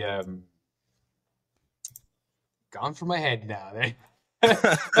called the... gone from my head now.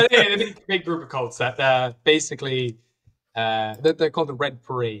 A big group of cults that basically, they're called the Red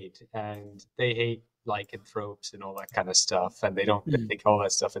Parade, and they hate lycanthropes and all that kind of stuff, and they think all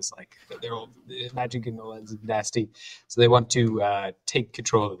that stuff is like, they're all magic and all that's nasty, so they want to take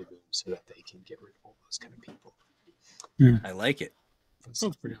control of the moon so that they can get rid of all those kind of people. I like it.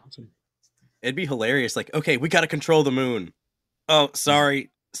 Sounds pretty awesome. It'd be hilarious, like, okay, we gotta control the moon. Oh, sorry,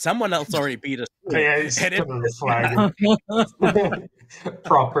 someone else already beat us. Yeah, flag.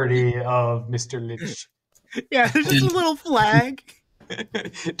 Property of Mr. Lich. Yeah, there's just a little flag.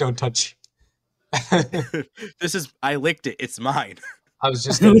 Don't touch. I licked it. It's mine. I was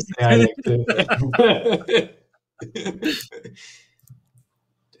just going to say I licked it.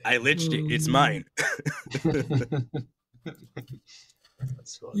 I liched it. It's mine.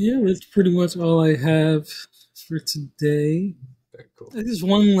 Yeah, that's pretty much all I have for today. Very cool. Just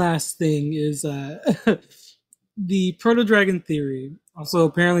one last thing is the proto-dragon theory also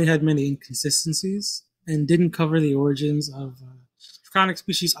apparently had many inconsistencies and didn't cover the origins of draconic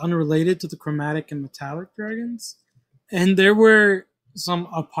species unrelated to the chromatic and metallic dragons. And there were some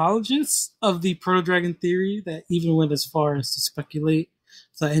apologists of the proto-dragon theory that even went as far as to speculate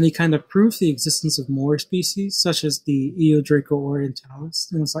without any kind of proof the existence of more species, such as the Eodraco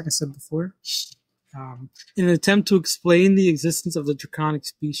orientalis, and it's like I said before, in an attempt to explain the existence of the draconic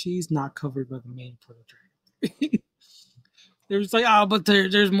species not covered by the main proto-dragon. They're just like, but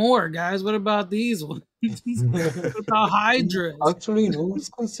there's more, guys. What about these ones? What about Hydra? Actually, no, it's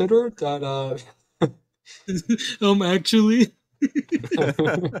considered that... Actually...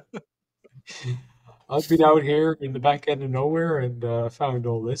 I've been out here in the back end of nowhere and found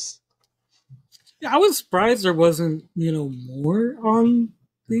all this. Yeah, I was surprised there wasn't, more on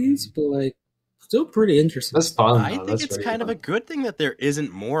these, but like, still pretty interesting. That's fun. I think it's kind of a good thing that there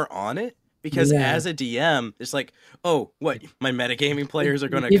isn't more on it. Because as a DM, it's like, oh, what, my metagaming players are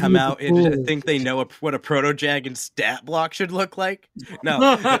going to come out and think they know what a proto-dragon stat block should look like? No,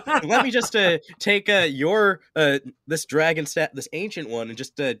 let me just take this dragon stat, this ancient one, and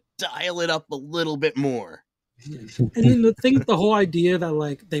just dial it up a little bit more. And then the whole idea that,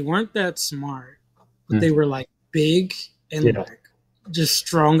 like, they weren't that smart, but they were, like, big and, like, just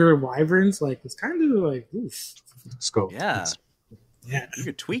stronger wyverns, like, it's kind of like, oof. Scope. Yeah. You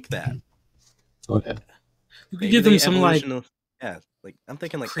could tweak that. Oh, yeah. You could give them some like I'm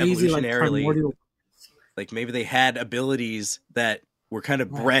thinking like crazy, evolutionarily, like maybe they had abilities that were kind of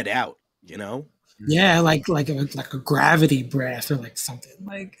bred out, Yeah, like a gravity breath or like something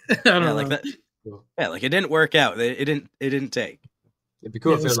like I don't know. Like that. Yeah, like it didn't work out. It didn't take. It'd be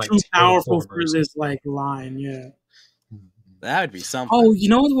cool if it was like too powerful for this like line. Yeah. That would be something. Oh, you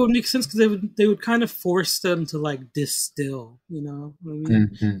know what would make sense? Because they would kind of force them to like distill, what I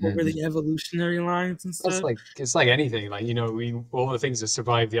mean? Over the evolutionary lines and stuff. It's like anything, like all the things that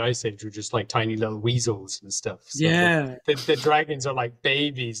survived the Ice Age were just like tiny little weasels and stuff. So the dragons are like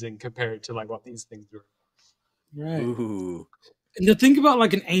babies and compared to like what these things were. Right. Ooh. And to think about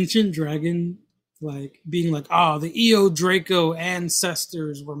like an ancient dragon, like being like, oh, the Eo Draco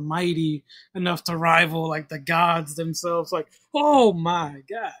ancestors were mighty enough to rival like the gods themselves. Like, oh my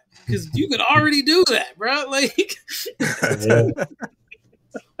god, because you could already do that, bro. Like,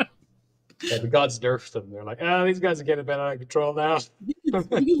 the gods nerfed them. They're like, these guys are getting a bit out of control now.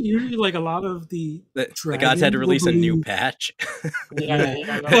 Usually, like a lot of the gods had to release a new patch.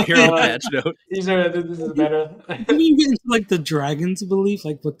 Hero patch note. This is better. When you get into like the dragons' belief,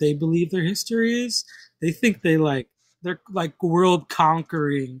 like what they believe their history is, they think they're like world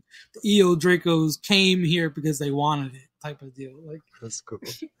conquering. The Eo Dracos came here because they wanted it, type of deal. Like that's cool.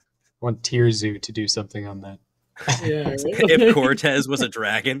 I want Tirzu to do something on that. Yeah, right? If Cortez was a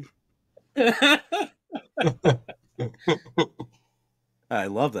dragon. I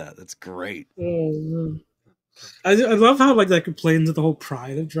love that. That's great. I love how like that could play into the whole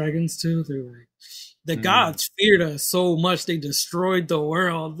pride of dragons too. They're like, the gods feared us so much they destroyed the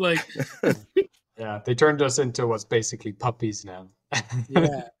world. Like, yeah, they turned us into what's basically puppies now.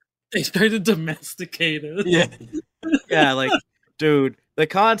 Yeah, they started to domesticate us. Yeah, like, dude, the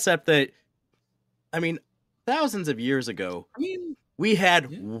concept that, I mean, thousands of years ago, we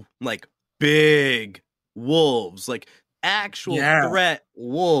had like big wolves, like actual threat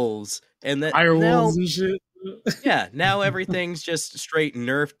wolves, and that wolves and shit. Yeah, now everything's just straight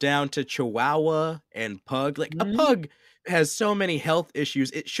nerfed down to Chihuahua and Pug. Like a pug has so many health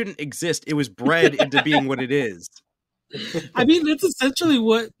issues, it shouldn't exist. It was bred into being what it is. I mean, that's essentially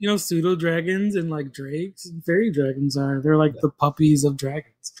what pseudo dragons and like drakes and fairy dragons are. They're like the puppies of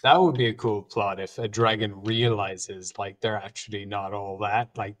dragons. That would be a cool plot if a dragon realizes like they're actually not all that.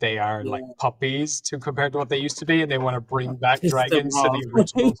 Like they are like puppies compared to what they used to be, and they want to bring back dragons to the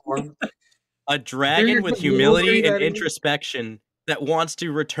original form. A dragon with humility and introspection that wants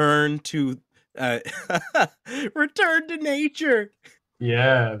to return to nature.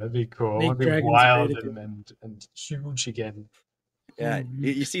 Yeah, that'd be cool. It'd be wild and huge again. Yeah,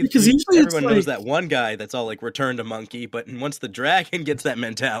 you see, because everyone knows that one guy that's all like return to monkey, but once the dragon gets that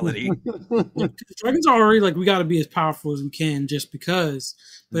mentality, dragons are already like, we got to be as powerful as we can just because.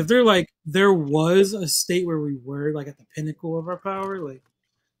 But if they're like, there was a state where we were like at the pinnacle of our power, like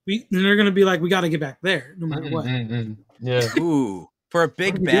then they're gonna be like, we got to get back there no matter what. Yeah. Ooh. For a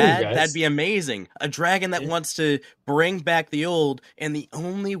big bad, that'd be amazing. A dragon that wants to bring back the old, and the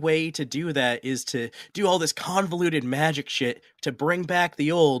only way to do that is to do all this convoluted magic shit to bring back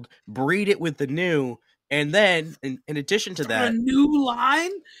the old, breed it with the new, and then, in addition to that, a new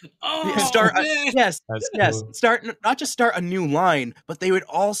line. Start not just start a new line, but they would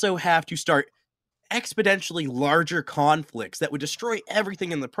also have to start exponentially larger conflicts that would destroy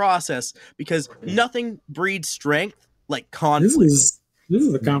everything in the process, because nothing breeds strength like conflict. This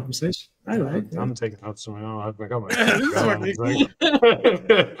is a conversation. I like it. I'm taking notes so I know I've got my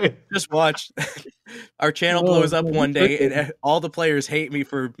Just watch. Our channel blows up one day and all the players hate me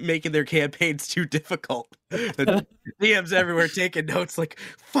for making their campaigns too difficult. The DMs everywhere taking notes like,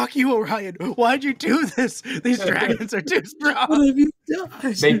 fuck you, Orion. Why'd you do this? These dragons are too strong. What have you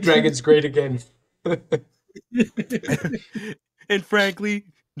done? Make dragons great again. And frankly,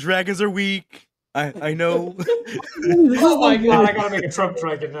 dragons are weak. I know. Oh my god, I gotta make a Trump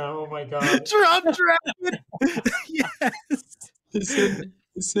dragon now. Oh my god. Trump dragon! Yes!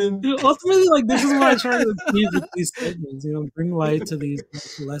 Ultimately, like this is what I try to achieve with these segments. Bring light to these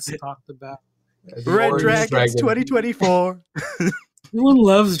less talked about. Red Dragons 2024. Everyone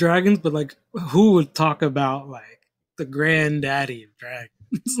loves dragons, but like, who would talk about like the granddaddy of dragons?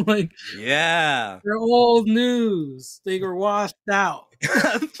 Like, yeah, they're old news. They were washed out.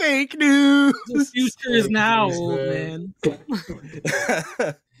 Fake news. The future is now, old man.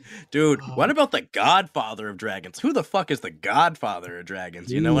 Dude, what about the godfather of dragons? Who the fuck is the godfather of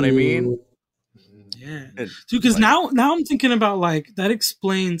dragons? You know what I mean? Yeah, because now I'm thinking about like that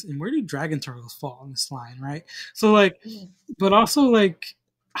explains, and where do dragon turtles fall on this line, right? So like, but also like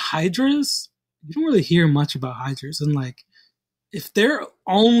hydras, you don't really hear much about hydras, and like if their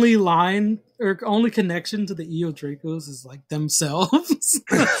only line or only connection to the Eodracos is like themselves,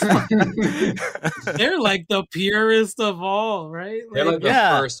 they're like the purest of all, right? Like, they're like the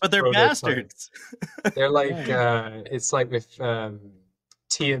first but they're prototype. bastards. They're like it's like with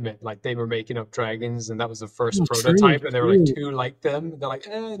Tiamat, like they were making up dragons, and that was the first prototype, and there were like two like them. They're like,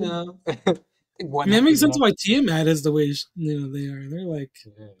 no. That makes sense why Tiamat is the way they are. They're like,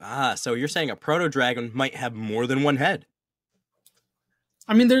 so you're saying a proto dragon might have more than one head?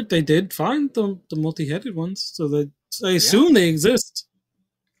 I mean, they did find the multi-headed ones, so that I assume they exist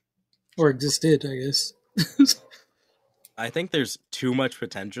or existed, I guess. I think there's too much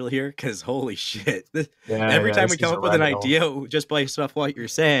potential here because holy shit! Every time we come up with an idea just based off what you're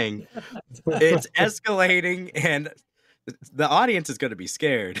saying, it's escalating, and the audience is going to be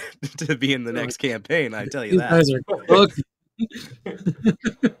scared to be in the next campaign. I tell you that. Guys are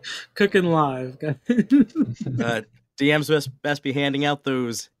cooking live. DM's best be handing out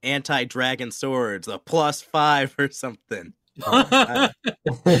those anti-dragon swords, a +5 or something. But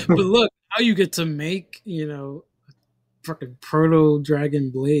look, how you get to make, fucking proto dragon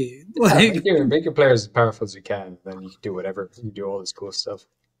blade. Like, make your players as powerful as you can, then you can do whatever. You do all this cool stuff.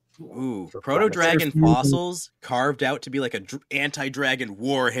 Ooh, proto dragon fossils carved out to be like an anti-dragon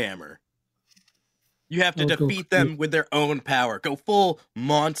warhammer. You have to defeat them with their own power. Go full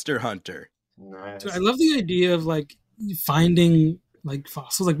monster hunter. Nice. So I love the idea of like finding like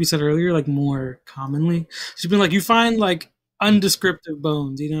fossils, like we said earlier, like more commonly. It's been like you find like undescriptive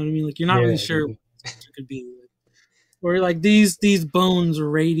bones. You know what I mean? Like you're not really sure what it could be. Or like these bones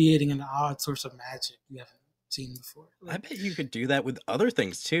radiating an odd source of magic you haven't seen before. Like, I bet you could do that with other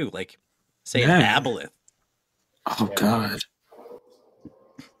things too, like say an aboleth. Oh god!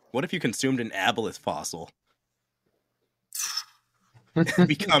 What if you consumed an aboleth fossil?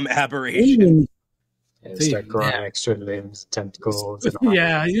 Become aberration. Start growing extra limbs, tentacles. And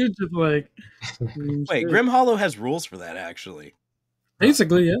you're just like. Wait, Grim Hollow has rules for that, actually.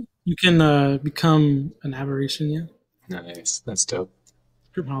 Basically, yeah, you can become an aberration. Yeah. Nice, that's dope.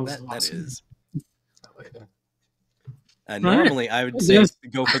 Grim Hollow is awesome. That is. Right. Normally, I would say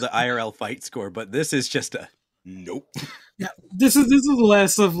go for the IRL fight score, but this is just a nope. Yeah, this is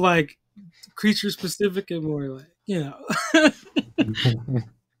less of like creature specific and more like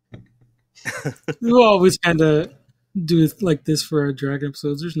we always kind of do it like this for our dragon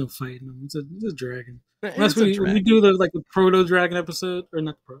episodes. There's no fighting them. It's a dragon. Unless when we do the proto dragon episode, or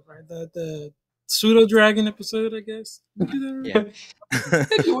not the pseudo dragon episode, I guess. We do that,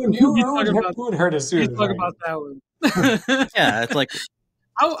 right? You heard a pseudo. Talk about that one. Yeah, it's like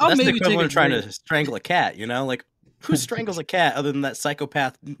I'll that's maybe the equivalent of trying to strangle a cat. Like who strangles a cat other than that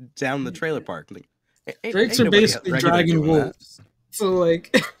psychopath down the trailer park? Like, Drakes are basically dragon wolves. That. So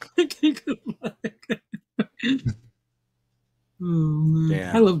like, oh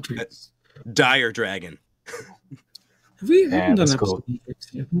man, I love drakes. Dire dragon. Have we haven't done episode yet?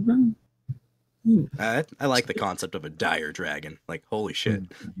 I like the concept of a dire dragon. Like holy shit,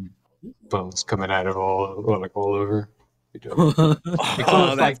 bones coming out of all over.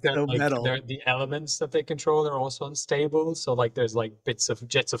 That's so metal. The elements that they control are also unstable. So like there's like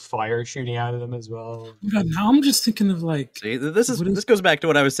jets of fire shooting out of them as well. God, now I'm just thinking of like. See, this goes back to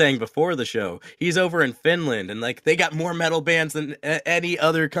what I was saying before the show. He's over in Finland, and like they got more metal bands than any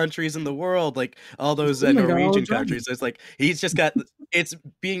other countries in the world. Like all those Norwegian countries. So it's like he's just got it's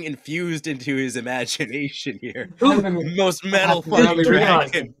being infused into his imagination here. Most metal fucking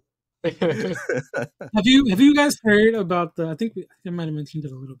dragon. Have you guys heard about I think I might have mentioned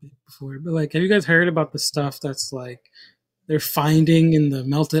it a little bit before, but like have you guys heard about the stuff that's like they're finding in the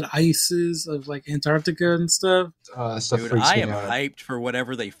melted ices of like Antarctica and stuff? Dude, I am hyped for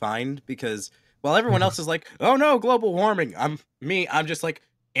whatever they find because while everyone else is like, oh no, global warming, I'm just like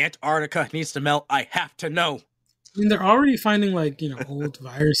Antarctica needs to melt. I have to know. I mean, they're already finding like old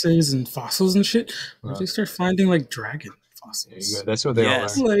viruses and fossils and shit. If they start finding like dragon fossils. That's what they all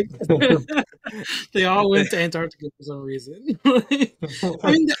are. Like, they all went to Antarctica for some reason.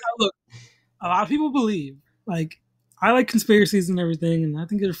 I mean, look, a lot of people believe, like, I like conspiracies and everything, and I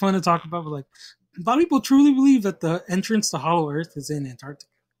think they're fun to talk about, but like, a lot of people truly believe that the entrance to Hollow Earth is in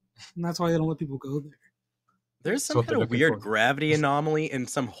Antarctica, and that's why they don't let people go there. There's some kind of weird gravity anomaly in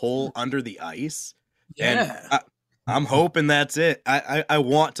some hole under the ice. Yeah. And I'm hoping that's it. I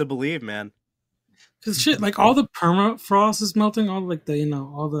want to believe, man. Because shit, like all the permafrost is melting, all like the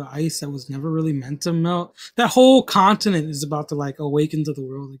all the ice that was never really meant to melt. That whole continent is about to like awaken to the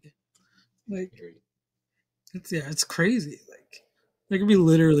world again. Like, it's crazy. Like, there could be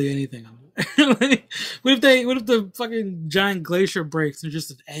literally anything on there. Like, what if the fucking giant glacier breaks and just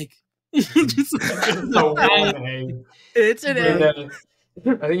an egg? Just one egg. It's an egg.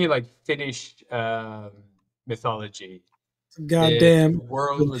 I think you like Finnish mythology. Goddamn. The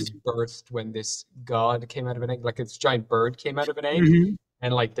world was birthed when this god came out of an egg, like this giant bird came out of an egg,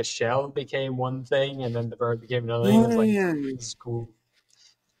 and like the shell became one thing, and then the bird became another thing. It's like it's cool.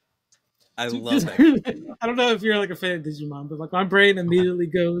 I love it. I don't know if you're like a fan of Digimon, but like my brain immediately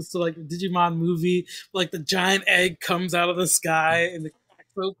goes to like the Digimon movie, like the giant egg comes out of the sky and the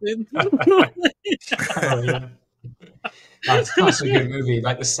crack's open. Oh, yeah. That's such a good movie.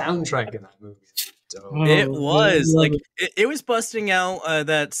 Like the soundtrack in that movie. It was like it was busting out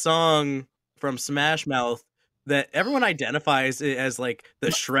that song from Smash Mouth that everyone identifies it as like the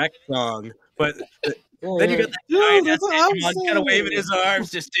Shrek song, but then you got that guy that's Digimon kind of waving his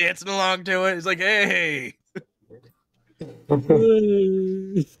arms, just dancing along to it. He's like, "Hey."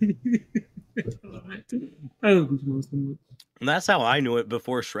 And that's how I knew it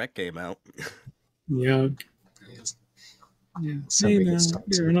before Shrek came out. Yeah. Yeah. Hey man,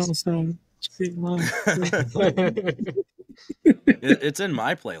 you're an all-star. It's in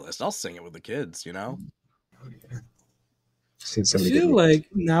my playlist. I'll sing it with the kids, I feel like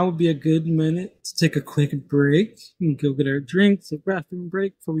now would be a good minute to take a quick break and go get our drinks, a bathroom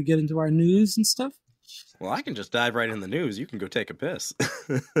break before we get into our news and stuff. Well, I can just dive right in the news. You can go take a piss.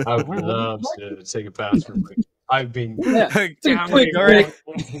 I would love to take a bathroom break. I've been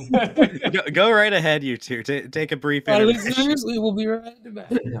go right ahead, you two. Take a brief intermission. We will be right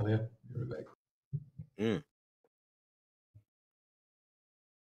back. Yeah, we're back.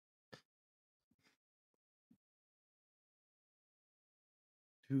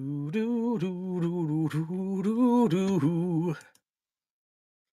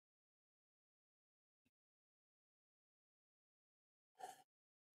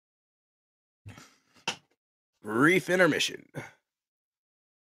 Brief intermission.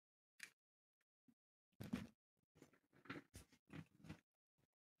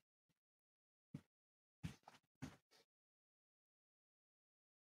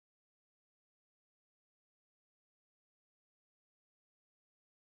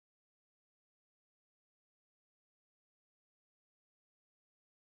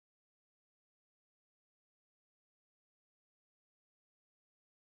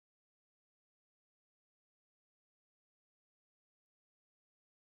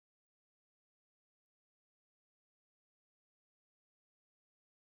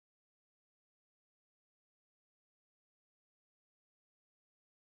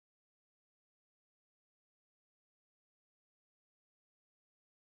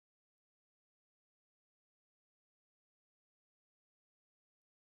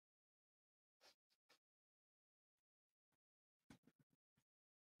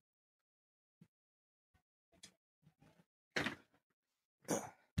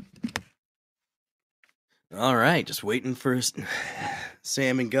 All right, just waiting for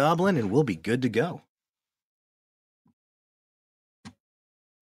Sam and Goblin, and we'll be good to go.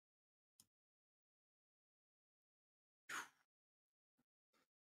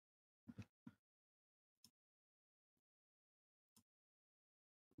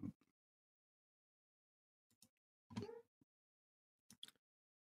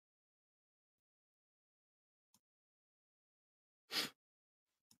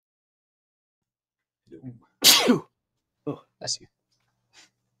 Oh, bless you.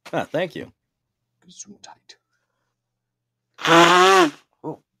 Ah, thank you. Zoom tight.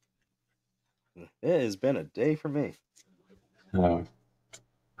 Oh. It has been a day for me. Oh.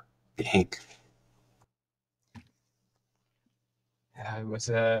 Hank. I was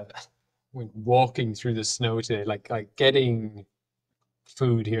walking through the snow today, like getting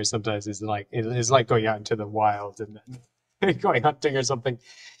food here sometimes is like going out into the wild and then going hunting or something.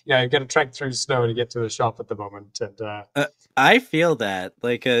 You got to trek through snow to get to the shop at the moment. And I feel that.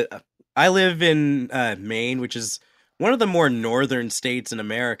 Like, I live in Maine, which is one of the more northern states in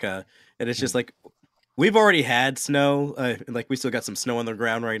America, and it's just like We've already had snow. Like we still got some snow on the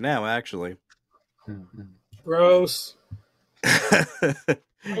ground right now, actually. Gross. I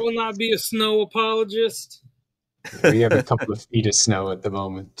will not be a snow apologist. We have a couple of feet of snow at the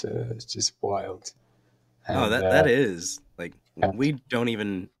moment. It's just wild. And, that is like we don't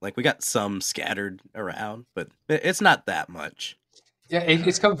even like we got some scattered around, but it's not that much. Yeah,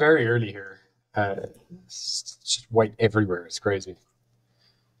 it's come very early here. It's just white everywhere. It's crazy.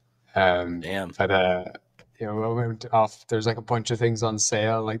 Damn. But we went off. There's like a bunch of things on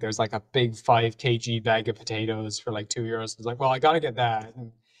sale. Like there's like a big 5 kg bag of potatoes for like €2. It's like, well, I gotta get that.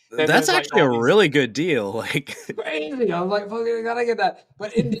 And that's actually like a really good deal. Like crazy. I was like, fuck, I gotta get that.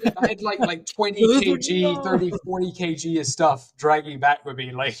 But I had like 20 kg, 30, 40 kg of stuff dragging back with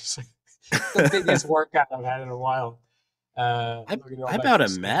me. Like the biggest workout I've had in a while. I about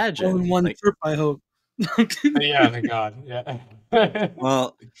imagine one trip, I hope. Yeah, thank God. Yeah.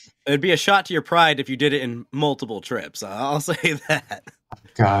 Well, it'd be a shot to your pride if you did it in multiple trips. I'll say that.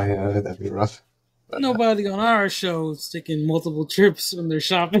 God, yeah, that'd be rough. Nobody on our show is taking multiple trips when they're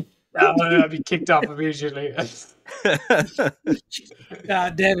shopping. I'd be kicked off immediately.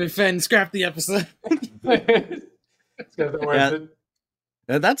 God damn it, Fenn, scrap the episode.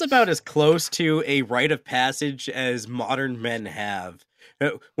 That's about as close to a rite of passage as modern men have.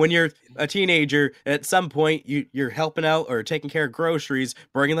 When you're a teenager, at some point you're helping out or taking care of groceries,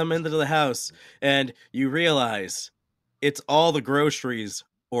 bringing them into the house, and you realize it's all the groceries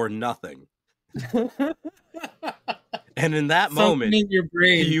or nothing. And in that moment, in your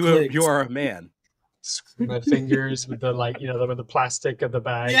brain you are a man. My fingers with the with the plastic of the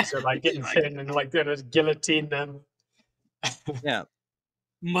bags are like getting thin and like they're just guillotine them. Yeah.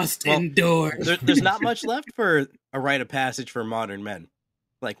 Must endure. There's not much left for a rite of passage for modern men.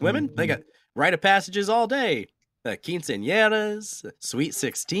 Like women, they got rite of passages all day. Quinceañeras, Sweet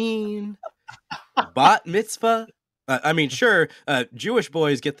 16, Bat Mitzvah. Sure, Jewish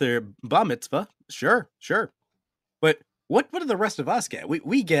boys get their Bar Mitzvah. Sure. But what do the rest of us get?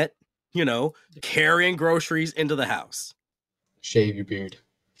 We get, carrying groceries into the house. Shave your beard.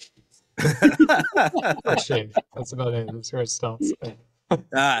 Shave. That's about it. That's where it stops.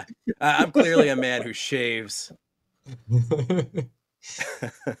 I'm clearly a man who shaves.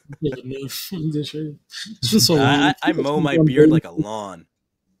 I mow my beard like a lawn.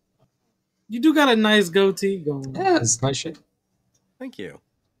 You do got a nice goatee going. Yeah, it's nice shit. Thank you.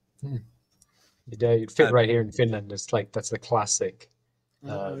 You'd fit right here in Finland. It's like that's the classic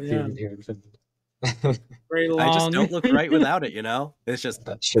beard here in Finland. Very long. I just don't look right without it. It's just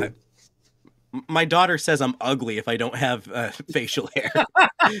that shit. My daughter says I'm ugly if I don't have facial hair.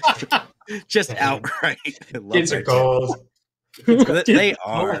 Just outright. Kids are gold. They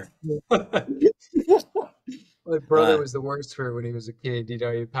are. My brother was the worst for when he was a kid.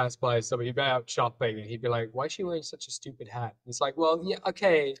 He'd pass by somebody, he'd be out shopping, and he'd be like, "Why is she wearing such a stupid hat?" And it's like, well, yeah,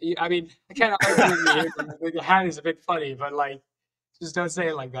 okay. I mean, I can't argue with you. The hat is a bit funny, but like, just don't say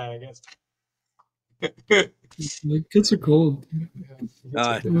it like that, I guess. My kids are cold.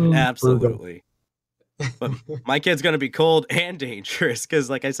 Absolutely. But my kid's gonna be cold and dangerous because,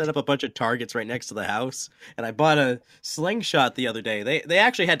 like, I set up a bunch of targets right next to the house, and I bought a slingshot the other day. They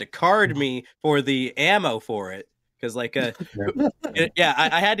actually had to card me for the ammo for it because, like, I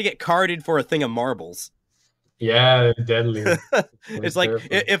had to get carded for a thing of marbles. Yeah, deadly. It's like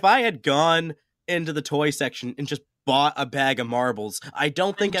if I had gone into the toy section and just bought a bag of marbles, I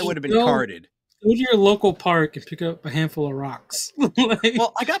don't think I would have been carded. Go to your local park and pick up a handful of rocks.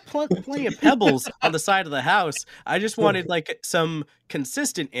 Well, I got plenty of pebbles on the side of the house. I just wanted like some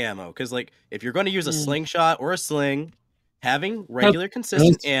consistent ammo because, like, if you're going to use a slingshot or a sling, having regular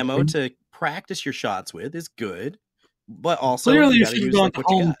consistent ammo to practice your shots with is good. But also, clearly, you should have gone to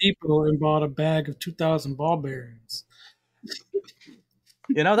Home Depot and bought a bag of 2,000 ball bearings.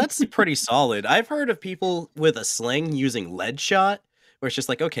 That's pretty solid. I've heard of people with a sling using lead shot. Where it's just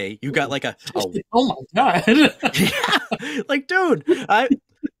like, okay, you got like oh my god. Yeah. Like, dude,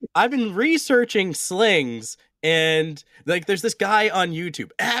 I've been researching slings, and like there's this guy on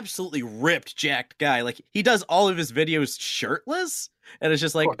YouTube, absolutely ripped, jacked guy. Like, he does all of his videos shirtless, and it's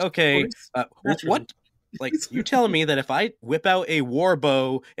just like, okay, what? Like, you telling me that if I whip out a war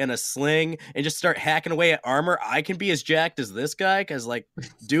bow and a sling and just start hacking away at armor, I can be as jacked as this guy? Because, like,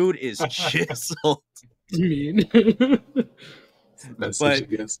 dude is chiseled. That's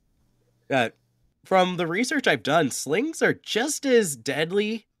but from the research I've done, slings are just as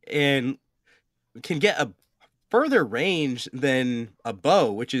deadly and can get a further range than a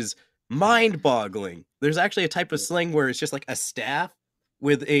bow, which is mind-boggling. There's actually a type of sling where it's just like a staff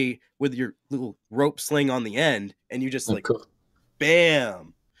with your little rope sling on the end, and you just cool.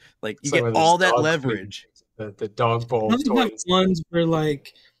 Bam. Like you get all that leverage. The dog ball you have ones where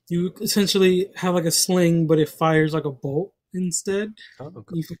like you essentially have like a sling, but it fires like a bolt instead.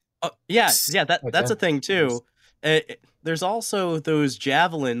 That's a thing too. There's also those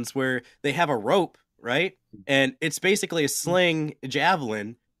javelins where they have a rope, right? And it's basically a sling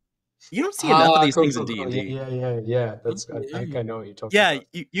javelin. You don't see enough of these things in D&D. Yeah. I think I know what you're talking about.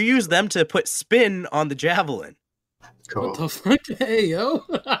 Yeah, you use them to put spin on the javelin. Cool. What the fuck? Hey, yo.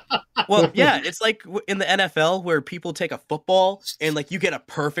 Well, yeah, it's like in the NFL where people take a football and like you get a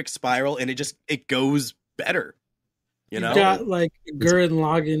perfect spiral and it goes better. You know? Got like a Gurren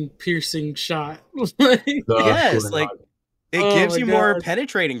Lagann piercing shot. Yes, like it gives you more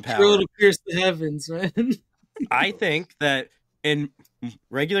penetrating power. To pierce the heavens, man. I think that in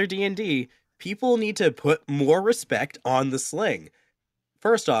regular D&D, people need to put more respect on the sling.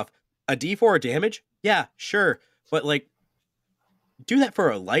 First off, a D4 damage? Yeah, sure. But like, do that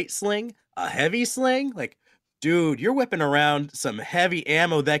for a light sling, a heavy sling? Like, dude, you're whipping around some heavy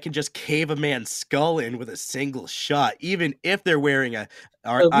ammo that can just cave a man's skull in with a single shot, even if they're wearing a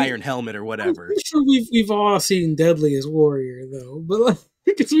iron helmet or whatever. I'm sure we've all seen Deadliest Warrior though, but like,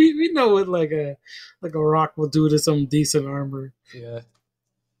 because we know what like a rock will do to some decent armor.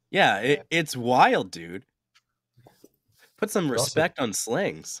 Yeah, it's wild, dude. Put some respect on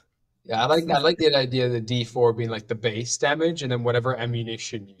slings. Yeah, I like the idea of the D4 being like the base damage, and then whatever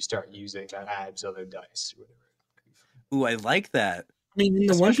ammunition you start using that adds other dice or whatever. Ooh, I like that. I mean, in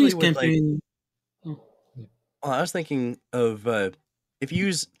the One Piece campaign. I was thinking of if you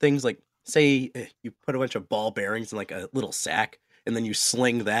use things like, say, you put a bunch of ball bearings in like a little sack, and then you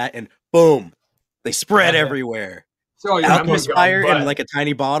sling that, and boom, they spread everywhere. So alchemist fire in like a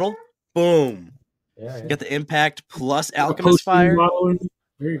tiny bottle, boom. Yeah. You get the impact plus alchemist fire.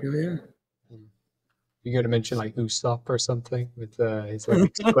 There you go, yeah. You're going to mention like Usopp or something with his like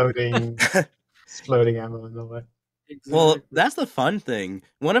exploding ammo and all that. Exactly. Well, that's the fun thing.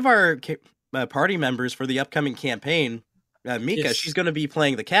 One of our party members for the upcoming campaign, Mika, she's going to be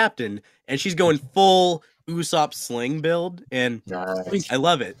playing the captain, and she's going full Usopp sling build, and I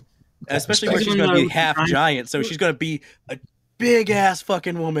love it. Especially where she's going to be half giant, so she's going to be a big-ass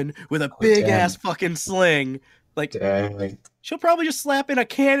fucking woman with a big-ass fucking sling. Like, she'll probably just slap in a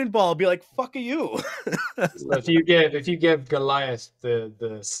cannonball and be like, fuck you. If you give Goliath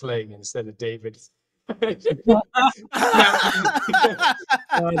the sling instead of David. He's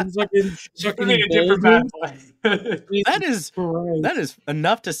fucking a different bad boy. That is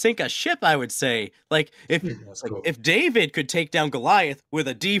enough to sink a ship, I would say. Like if David could take down Goliath with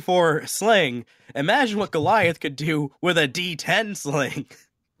a D4 sling, imagine what Goliath could do with a D10 sling.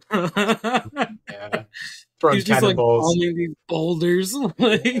 Yeah. He's just like bombing these boulders.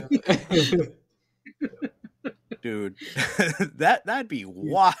 Dude, that'd be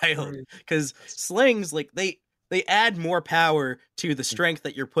wild. Because slings, like they add more power to the strength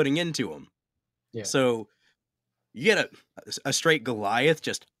that you're putting into them. Yeah. So you get a straight Goliath,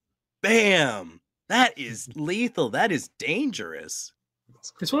 just bam. That is lethal. That is dangerous.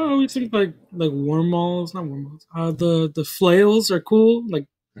 That's why I always think like wormballs, not wormballs. The flails are cool. Like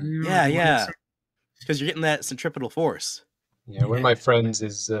yeah. Because you're getting that centripetal force. Yeah, one of my friends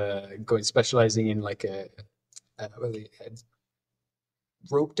is specializing in like a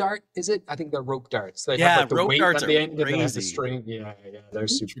rope dart. Is it? I think they're rope darts. They have like the rope weight darts at the end crazy. And they have the string. Yeah, they're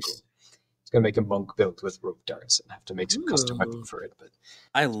super cool. He's gonna make a monk build with rope darts and have to make some custom weapon for it. But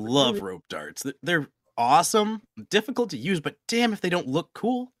I love rope darts. They're awesome, difficult to use, but damn if they don't look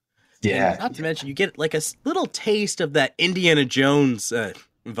cool. Yeah. And not to mention, you get like a little taste of that Indiana Jones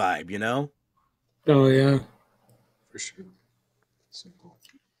vibe, you know? Oh yeah, for sure. Simple.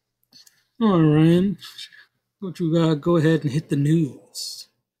 All right, Ryan. Don't you go ahead and hit the news?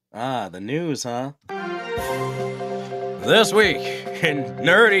 The news, huh? This week in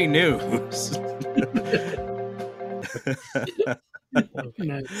nerdy news.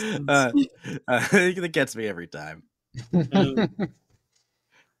 That gets me every time.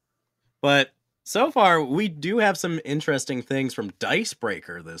 But so far, we do have some interesting things from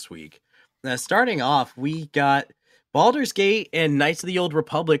Dicebreaker this week. Starting off, we got Baldur's Gate and Knights of the Old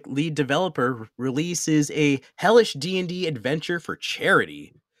Republic lead developer releases a hellish D&D adventure for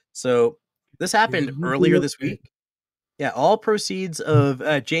charity. So this happened earlier this week. Yeah, all proceeds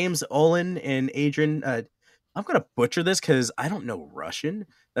of James Olin and Adrian. I'm going to butcher this because I don't know Russian.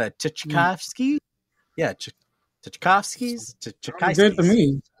 Tchaikovsky? Yeah, Tchaikovsky's? Good to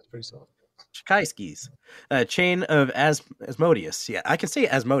me. That's pretty solid. Tchaikovsky's. Chain of Asmodeus. Yeah, I can say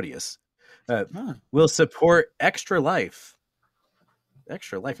Asmodeus. Will support Extra Life.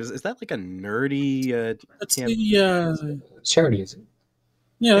 Extra Life, is that like a nerdy that's the charity, is it?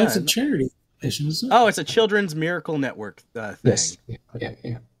 Yeah, that's a charity foundation, isn't it? Oh, it's a Children's Miracle Network thing. Yes.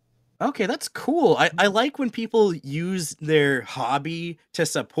 Yeah. Okay, that's cool. I like when people use their hobby to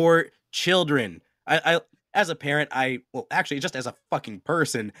support children. I as a parent, well, actually, just as a fucking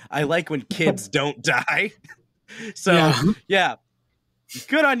person, I like when kids don't die. So, yeah,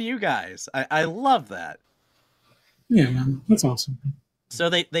 good on you guys. I love that. Yeah, man, that's awesome. So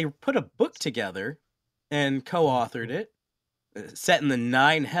they put a book together and co-authored it, set in the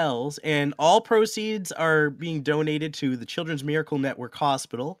 9 hells, and all proceeds are being donated to the Children's Miracle Network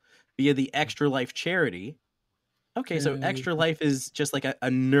Hospital via the Extra Life charity. Okay, so Extra Life is just like a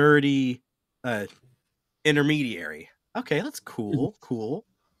nerdy intermediary. Okay, that's cool. Cool.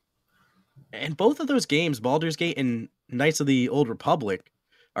 And both of those games, Baldur's Gate and Knights of the Old Republic,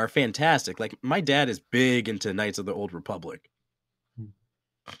 are fantastic. Like, my dad is big into Knights of the Old Republic.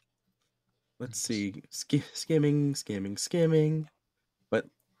 Let's see. Skimming. But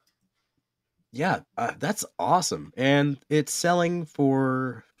yeah, that's awesome. And it's selling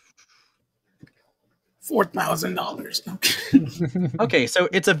for $4,000. Okay, so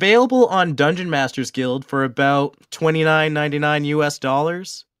it's available on Dungeon Masters Guild for about $29.99 US.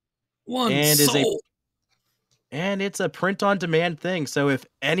 And it's a print on demand thing. So if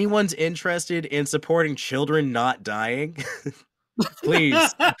anyone's interested in supporting children not dying,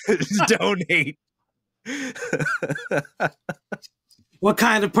 please donate. What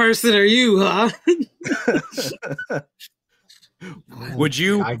kind of person are you, huh? Would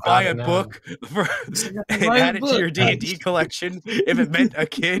you buy a book and add it to your D&D collection if it meant a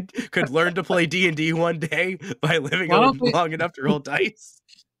kid could learn to play D&D one day by living long enough to roll dice?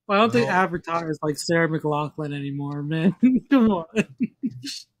 Why don't they advertise like Sarah McLachlan anymore, man? Come on.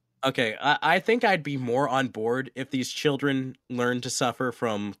 Okay, I think I'd be more on board if these children learn to suffer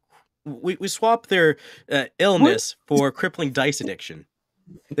from... We swap their illness for crippling dice addiction.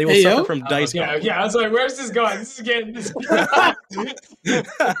 They will suffer from dice. Yeah. I was like, "Where's this going? This is getting."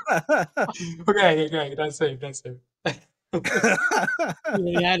 Okay, that's safe.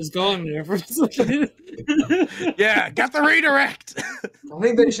 Yeah, just going there for a second. Yeah, got the redirect. I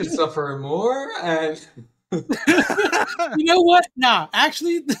think they should suffer more, and you know what? Nah,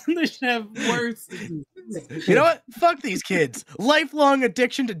 actually, they should have worse. You know what? Fuck these kids. Lifelong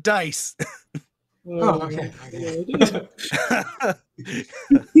addiction to dice. Okay.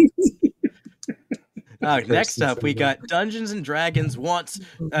 Next up, we got Dungeons and Dragons wants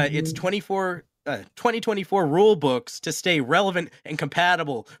its 2024 rule books to stay relevant and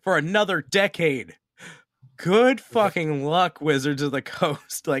compatible for another decade. Good fucking luck, Wizards of the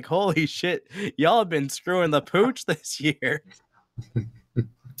Coast. Like, holy shit, y'all have been screwing the pooch this year.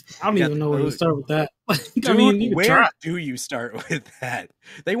 I don't even know where to start with that. Dude, where do you start with that?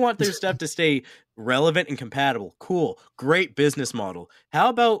 They want their stuff to stay relevant and compatible. Cool. Great business model. How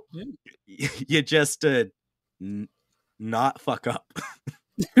about you just not fuck up?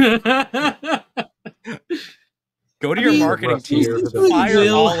 Go to your marketing team. Fire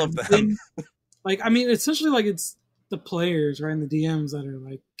all of them. Like, I mean, essentially, like, it's the players, right, and the DMs that are,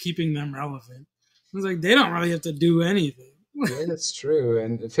 like, keeping them relevant. It's like, they don't really have to do anything. Yeah, that's true.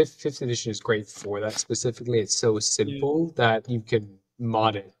 And fifth edition is great for that specifically. It's so simple that you can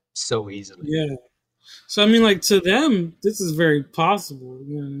mod it so easily. Yeah. So, I mean, like, to them, this is very possible.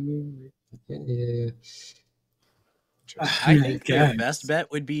 You know what I mean? Like, I think the best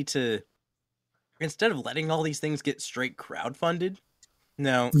bet would be to, instead of letting all these things get straight crowdfunded,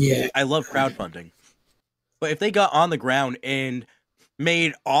 I love crowdfunding. But if they got on the ground and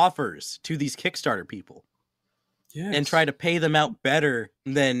made offers to these Kickstarter people, and try to pay them out better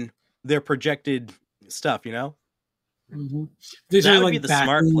than their projected stuff, you know? Mm-hmm. That would be the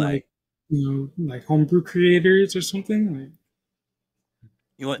smart play. Like, like homebrew creators or something?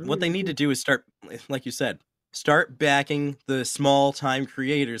 What they need to do is start, like you said, start backing the small-time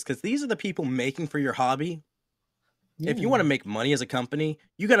creators, because these are the people making for your hobby. Yeah. If you want to make money as a company,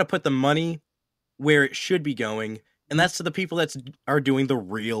 you got to put the money where it should be going, and that's to the people that are doing the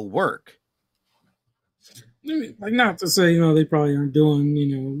real work. Like, not to say, they probably aren't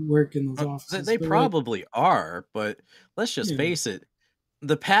doing, work in those offices. They probably are, but let's just face it.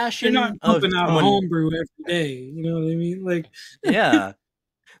 The passion They're not pumping out a homebrew every day. You know what I mean? Like, yeah.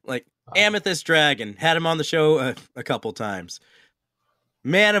 Like, Amethyst Dragon, had him on the show a couple times.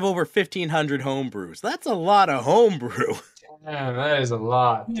 Man of over 1,500 homebrews. That's a lot of homebrew. Yeah, that is a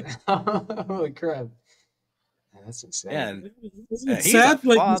lot. Holy crap. That's insane. Yeah, he's sad,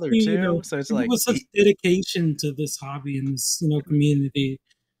 a father too, so it's like with such dedication to this hobby and this, community,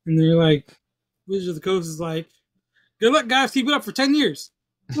 and they're like, Wizards of the Coast is like, good luck, guys, keep it up for 10 years.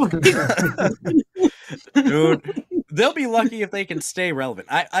 Dude, they'll be lucky if they can stay relevant.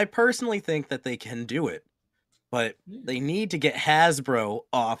 I personally think that they can do it, but they need to get Hasbro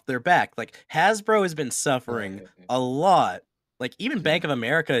off their back. Like, Hasbro has been suffering a lot. Like, even Bank of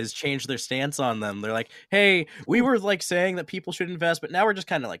America has changed their stance on them. They're like, hey, we were like saying that people should invest, but now we're just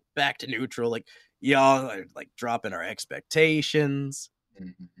kind of like back to neutral. Like, y'all are like dropping our expectations.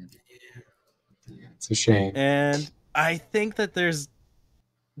 Yeah, it's a shame. And I think that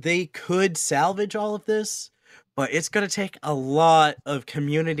they could salvage all of this, but it's going to take a lot of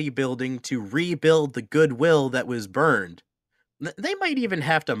community building to rebuild the goodwill that was burned. They might even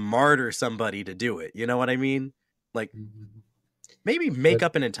have to martyr somebody to do it. You know what I mean? Like, maybe make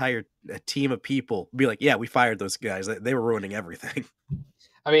up an entire team of people. Be like, yeah, we fired those guys. They were ruining everything.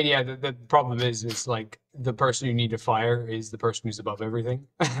 I mean, yeah, the problem is like the person you need to fire is the person who's above everything.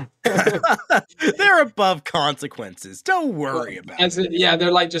 They're above consequences. Don't worry about it. Yeah,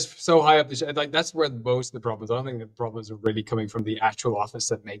 they're like just so high up the like that's where most of the problems. I don't think the problems are really coming from the actual office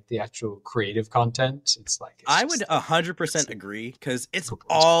that make the actual creative content. It's like I would 100% agree, because it's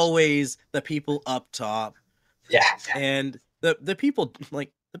always the people up top. Yeah. And the people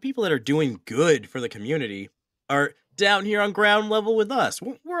that are doing good for the community are down here on ground level with us.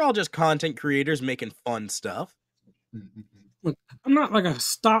 We're all just content creators making fun stuff. Look, I'm not like a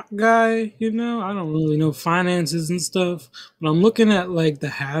stock guy, I don't really know finances and stuff, but I'm looking at like the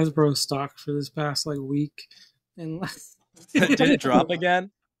Hasbro stock for this past like week, and did it drop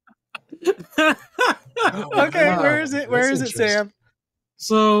again? Okay, where is it? Where is it, Sam?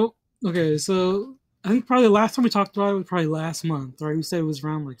 So I think probably the last time we talked about it was probably last month, right? We said it was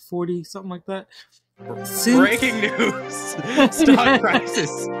around like 40, something like that. Breaking news! Stock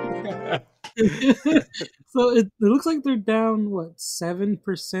prices. So it looks like they're down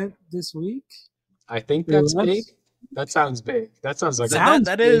 7% this week. I think that's big. That sounds big. That sounds like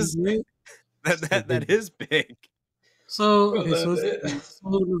that is big, right? that is big. So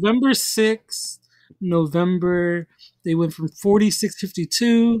November 6th, November, they went from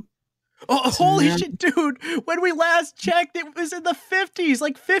 46.52. Oh, holy shit, dude! When we last checked, it was in the 50s,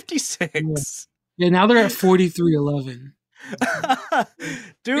 like 56. Yeah, now they're at 43.11.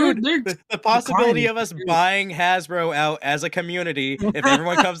 Dude, the possibility of us buying Hasbro out as a community, if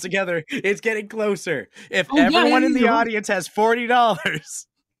everyone comes together, it's getting closer. If everyone in the audience has $40.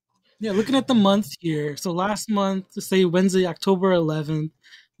 Yeah, looking at the month here. So last month, say Wednesday, October 11th,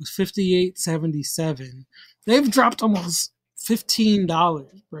 was $58.77. They've dropped almost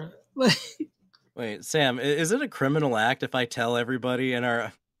 $15, bro. Wait, Sam, is it a criminal act if I tell everybody in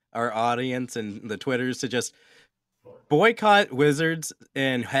our audience and the Twitters to just boycott Wizards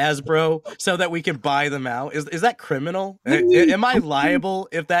and Hasbro so that we can buy them out? Is that criminal? Am I liable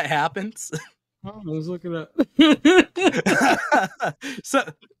if that happens? I was looking up. So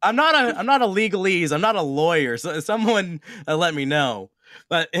I'm not a legalese. I'm not a lawyer. So someone let me know.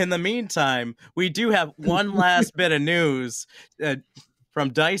 But in the meantime, we do have one last bit of news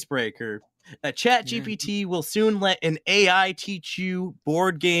from Dicebreaker. ChatGPT will soon let an AI teach you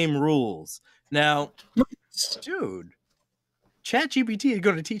board game rules. Now, dude, ChatGPT is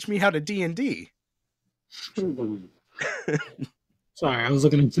going to teach me how to D&D. Sorry, I was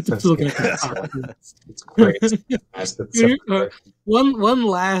looking at the It's great. One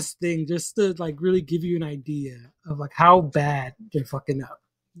last thing, just to like really give you an idea of like how bad they're fucking up.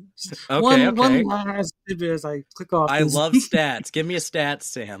 Okay. One last bit as I click off. I love stats. Give me a stat,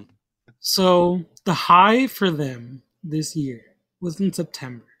 Sam. So the high for them this year was in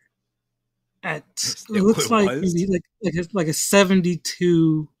September. It looks like a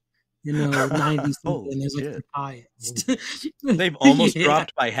 72. 90 something is like the highest. They've almost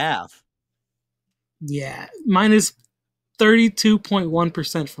dropped by half. Yeah, minus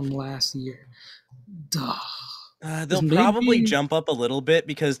 32.1% from last year. Duh. They'll probably jump up a little bit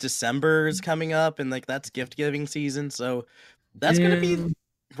because December is coming up and like that's gift giving season. So that's going to be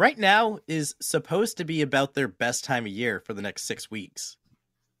right now is supposed to be about their best time of year for the next 6 weeks.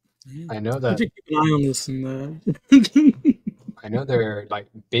 I know that. Keep an eye on this I know their like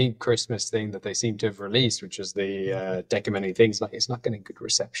big Christmas thing that they seem to have released, which is the Deck of Many Things. Like, it's not getting good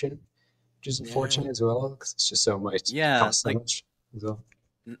reception, which is unfortunate as well because it's just so much. Yeah, costs so much as well.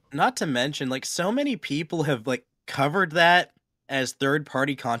 Not to mention, like, so many people have like covered that as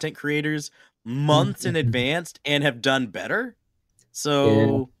third-party content creators months in advance and have done better.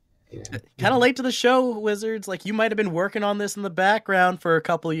 So, kind of late to the show, Wizards. Like, you might have been working on this in the background for a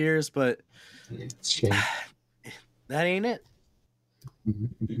couple years, but it's a shame. That ain't it.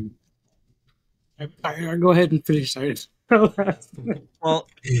 I go ahead and finish. Well,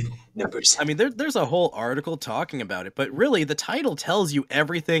 I mean, there's a whole article talking about it, but really, the title tells you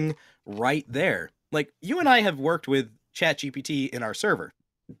everything right there. like you and I have worked with ChatGPT in our server,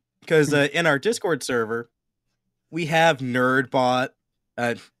 because in our Discord server we have NerdBot.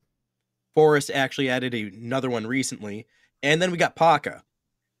 Forrest actually added another one recently, and then we got Paka.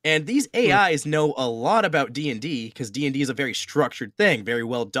 And these AIs know a lot about D&D, because D&D is a very structured thing, very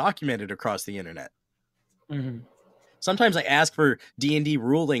well documented across the internet. Sometimes I ask for D&D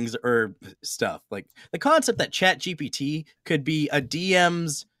rulings or stuff. Like, the concept that ChatGPT could be a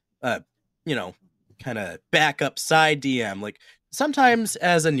DM's, kind of backup side DM. Like, sometimes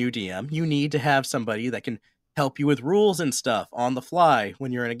as a new DM, you need to have somebody that can help you with rules and stuff on the fly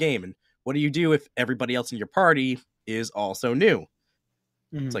when you're in a game. And what do you do if everybody else in your party is also new?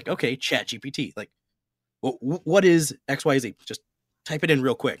 It's like, okay, ChatGPT. Like, what is XYZ? Just type it in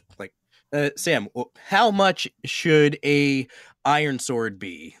real quick. Like, Sam, how much should a iron sword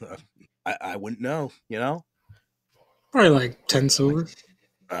be? I wouldn't know, Probably like 10 silver.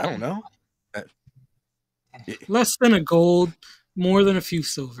 I don't know. Less than a gold, more than a few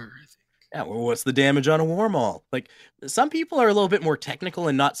silver, I think. Yeah, well, what's the damage on a war maul? Like, some people are a little bit more technical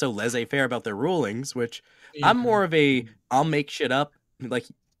and not so laissez-faire about their rulings, which I'm more of a, I'll make shit up. Like,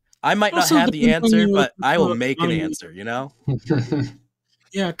 I might not have the answer, but I will make an answer,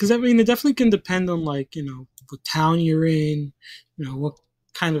 Yeah, because, I mean, it definitely can depend on, like, what town you're in, what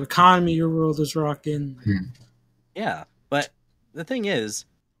kind of economy your world is rocking. Yeah, but the thing is,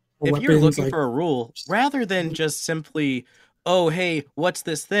 if you're looking for a rule, rather than just simply, oh, hey, what's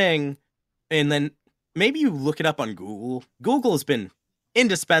this thing? And then maybe you look it up on Google. Google has been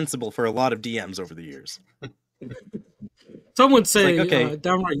indispensable for a lot of DMs over the years. Some would say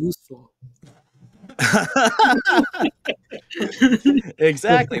downright useful.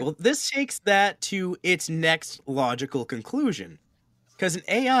 Exactly. Well, this takes that to its next logical conclusion. Because an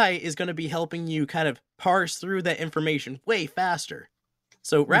AI is going to be helping you kind of parse through that information way faster.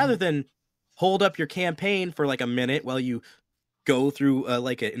 So rather than hold up your campaign for like a minute while you go through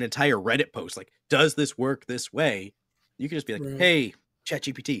like an entire Reddit post, like, does this work this way? You can just be like, hey,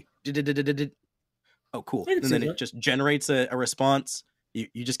 ChatGPT. Oh, cool. And then it just generates a response.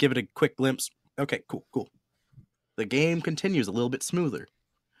 You just give it a quick glimpse. Okay, cool. The game continues a little bit smoother.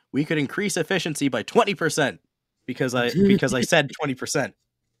 We could increase efficiency by 20% because I said 20%.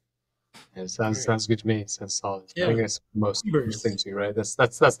 Yeah, sounds good to me. Sounds solid. Yeah. I think that's most things you right. That's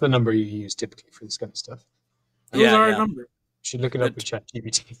the number you use typically for this kind of stuff. Those are a number. You should look it up with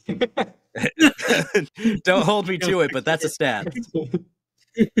ChatGPT. Don't hold me to it, but that's a stat.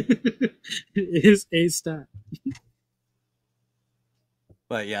 It is a stat.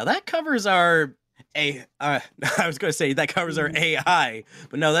 But yeah, that covers our I was going to say that covers our AI,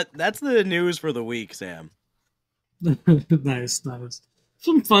 but no, that's the news for the week, Sam. Nice.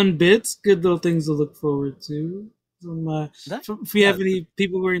 Some fun bits, good little things to look forward to. If we have any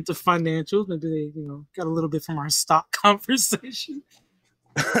people who are into financials, maybe they, got a little bit from our stock conversation.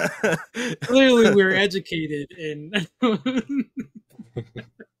 Clearly, we're educated, and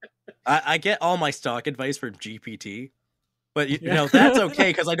I get all my stock advice from GPT, but that's okay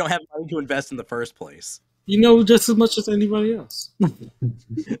because I don't have money to invest in the first place. You know just as much as anybody else.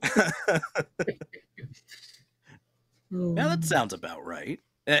 Yeah, that sounds about right.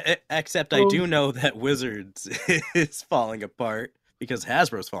 Except I do know that Wizards is falling apart because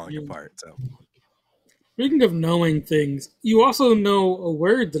Hasbro's falling apart. So, speaking of knowing things, you also know a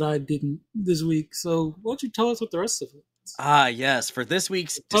word that I didn't this week. So, why don't you tell us what the rest of it is? Yes, for this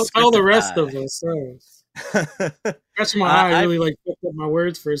week's tell the rest of us. That's my eye. I really fucked up my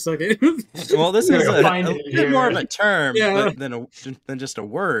words for a second. Well, this is a bit more of a term than just a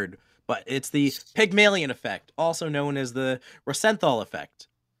word. But it's the Pygmalion effect, also known as the Rosenthal effect.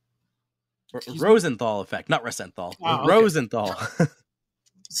 Rosenthal effect, not Rosenthal. Oh, okay. Rosenthal.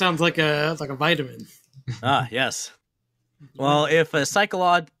 Sounds like a vitamin. Yes. Well, if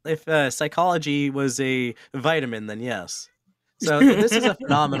psychology was a vitamin, then yes. So this is a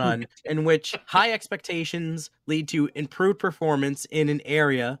phenomenon in which high expectations lead to improved performance in an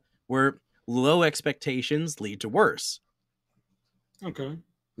area where low expectations lead to worse. Okay.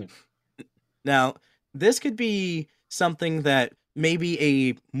 Now, this could be something that maybe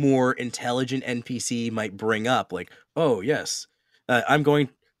a more intelligent NPC might bring up, like, oh, yes,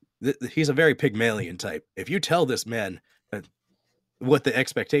 he's a very Pygmalion type. If you tell this man what the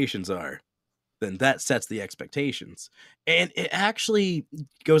expectations are, then that sets the expectations. And it actually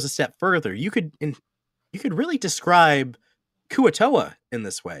goes a step further. You could really describe Kuatoa in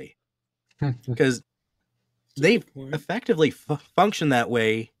this way, because they effectively function that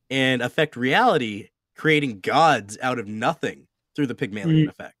way and affect reality, creating gods out of nothing through the Pygmalion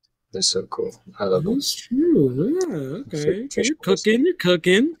effect. They're so cool. I love them. That's true. Yeah, okay. You're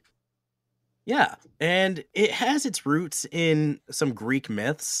cooking. Yeah, and it has its roots in some Greek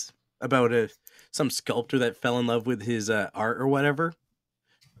myths about some sculptor that fell in love with his art or whatever.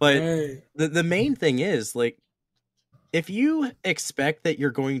 But Right. the main thing is, like, if you expect that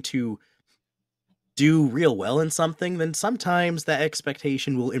you're going to do real well in something, then sometimes that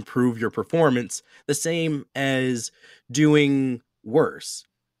expectation will improve your performance, the same as doing worse.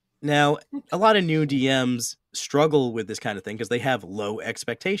 Now, a lot of new DMs struggle with this kind of thing because they have low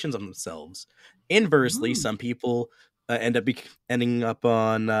expectations of themselves. Inversely, some people ending up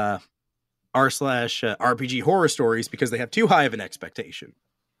on r/RPG horror stories because they have too high of an expectation.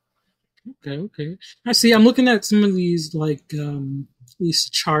 Okay. I see. I'm looking at some of these these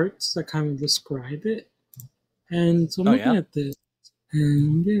charts that kind of describe it, and so I'm looking at this,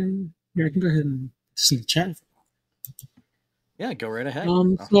 and yeah, I can go ahead and just in the chat. Yeah, go right ahead.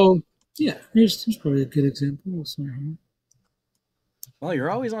 So yeah, here's probably a good example. Well,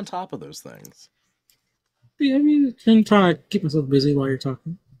 you're always on top of those things. Yeah, I mean, I'm trying to keep myself busy while you're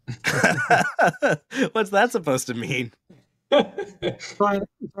talking. What's that supposed to mean? If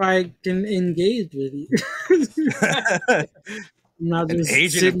I can engage with you. I'm not An just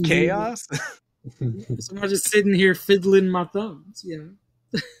agent of chaos? So I'm not just sitting here fiddling my thumbs,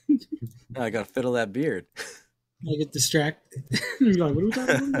 I gotta fiddle that beard. I get distracted. You're like, what are we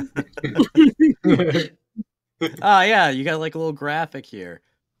talking about? Oh, yeah, you got like a little graphic here.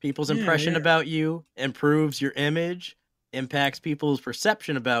 People's impression about you improves your image, impacts people's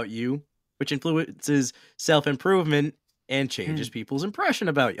perception about you, which influences self-improvement and changes people's impression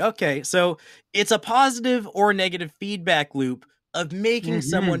about you. Okay, so it's a positive or negative feedback loop of making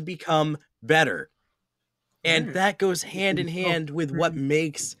someone become better. And that goes hand in hand with what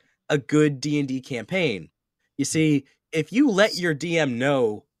makes a good D&D campaign. You see, if you let your DM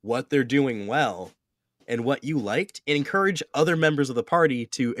know what they're doing well and what you liked and encourage other members of the party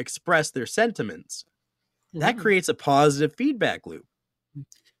to express their sentiments, that creates a positive feedback loop.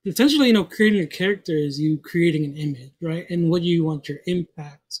 Essentially, creating a character is you creating an image, right? And what you want your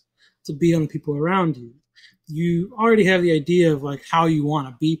impact to be on the people around you. You already have the idea of like how you want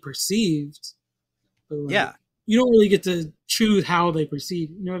to be perceived. But, you don't really get to choose how they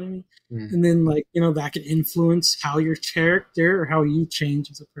perceive, you know what I mean? And then that can influence how your character or how you change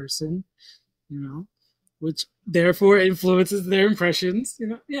as a person, which therefore influences their impressions.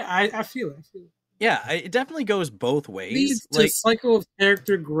 I feel it. Yeah, it definitely goes both ways. Leads to a cycle of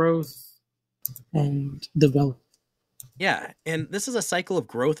character growth and development. Yeah, and this is a cycle of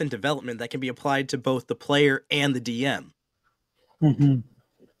growth and development that can be applied to both the player and the DM.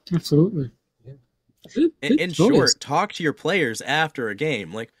 Absolutely. In short, talk to your players after a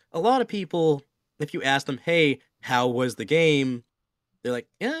game. Like, a lot of people, if you ask them, hey, how was the game? They're like,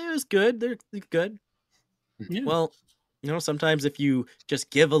 yeah, it was good. They're good. Yeah. Well, sometimes if you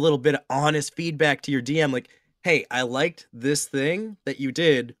just give a little bit of honest feedback to your DM, like, hey, I liked this thing that you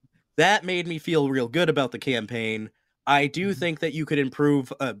did. That made me feel real good about the campaign. I do think that you could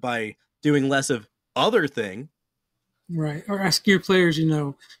improve by doing less of other thing. Right. Or ask your players,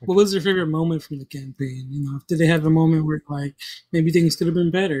 what was their favorite moment from the campaign? Did they have a moment where maybe things could have been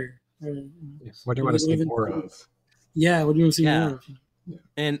better? Or, what do you want to see more of? Yeah, what do you want to see more of? Yeah.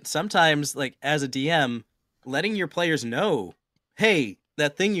 And sometimes, like, as a DM, letting your players know, hey,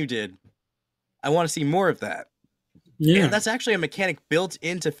 that thing you did, I want to see more of that. Yeah. And that's actually a mechanic built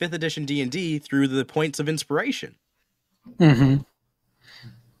into 5th edition D&D through the points of inspiration. Because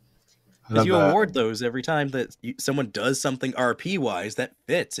you award those every time that someone does something RP-wise that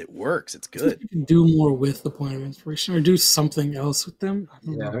fits. It works. It's good. You can do more with the point of inspiration or do something else with them.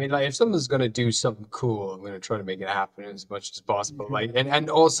 I mean, if someone's going to do something cool, I'm going to try to make it happen as much as possible. And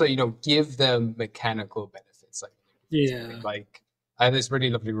also, give them mechanical benefits. I have this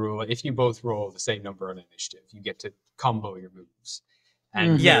really lovely rule. If you both roll the same number on initiative, you get to combo your moves.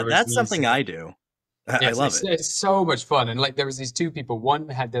 And that's something I do. I love it. It's so much fun. And there was these two people. One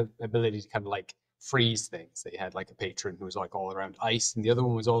had the ability to kind of freeze things. They had a patron who was all around ice, and the other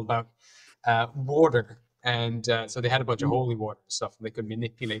one was all about water. And so they had a bunch of holy water stuff, and they could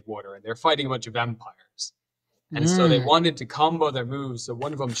manipulate water. And they're fighting a bunch of vampires. And so they wanted to combo their moves. So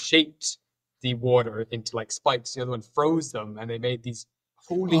one of them shaped the water into spikes. The other one froze them, and they made these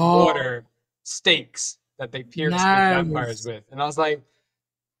holy water stakes that they pierced the vampires with. And I was like,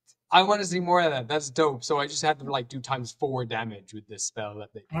 I want to see more of that. That's dope. So I just had to do ×4 damage with this spell that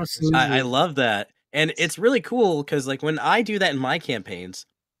they. Absolutely. I love that, and it's really cool because when I do that in my campaigns,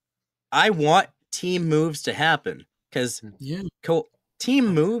 I want team moves to happen because team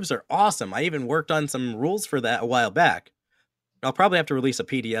moves are awesome. I even worked on some rules for that a while back. I'll probably have to release a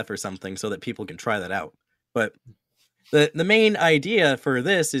PDF or something so that people can try that out. But the main idea for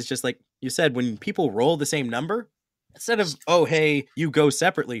this is just you said when people roll the same number, instead of, oh, hey, you go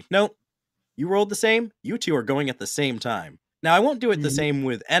separately. No, you rolled the same. You two are going at the same time. Now, I won't do it the same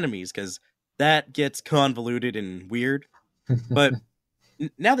with enemies because that gets convoluted and weird. But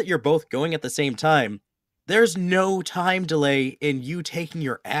now that you're both going at the same time, there's no time delay in you taking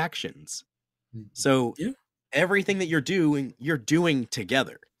your actions. So everything that you're doing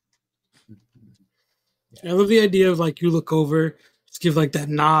together. I love the idea of like you look over, just give like that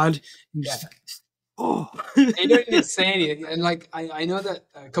nod. And just, you don't even say anything. And like I know that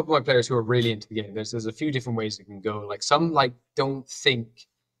a couple of my players who are really into the game, there's a few different ways it can go. Like some like don't think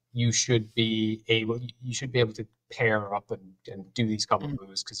you should be able to pair up and do these combo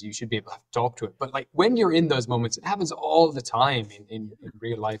moves because you should be able to talk to it. But like when you're in those moments, it happens all the time in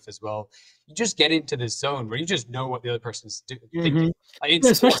real life as well. You just get into this zone where you just know what the other person's thinking. Like in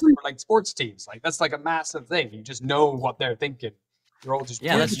especially like sports teams, like that's like a massive thing. You just know what they're thinking. You're all just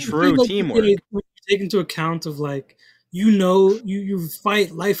that's true teamwork. When you take into account of like you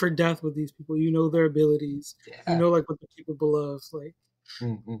fight life or death with these people. You know their abilities. You know like what they're capable of. Like.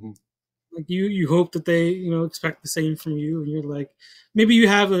 Like you hope that they expect the same from you, and you're like maybe you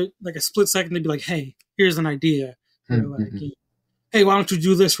have a split second to be like, hey, here's an idea. Like, hey, why don't you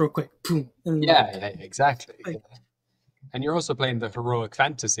do this real quick? Boom. And exactly. Like, and you're also playing the heroic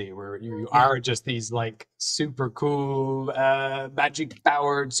fantasy where you are just these like super cool magic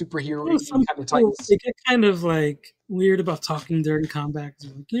powered superhero kind of types. They get kind of like weird about talking during combat.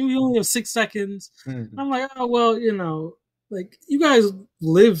 Like, we only have 6 seconds. I'm like, oh well, like you guys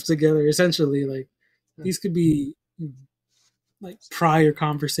live together essentially. Like these could be like prior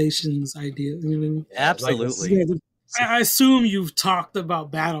conversations. Idea, absolutely. I assume you've talked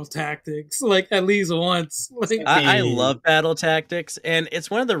about battle tactics like at least once. Like, I love battle tactics, and it's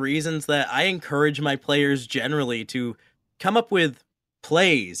one of the reasons that I encourage my players generally to come up with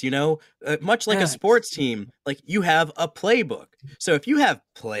plays. Much like a sports team, like you have a playbook. So if you have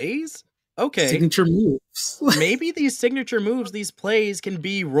plays. Okay. Signature moves. Maybe these signature moves, these plays can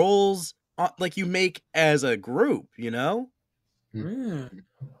be roles like you make as a group, Yeah.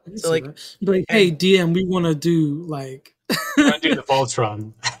 So like, hey DM, we want to do like do the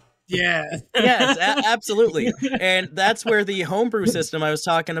Voltron. Yes, absolutely. And that's where the homebrew system I was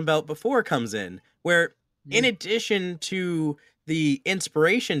talking about before comes in, where in addition to the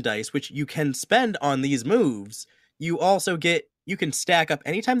inspiration dice, which you can spend on these moves, you can stack up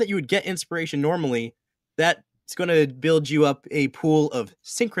anytime that you would get inspiration normally. That's going to build you up a pool of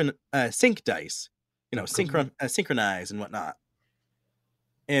sync dice, synchronize and whatnot.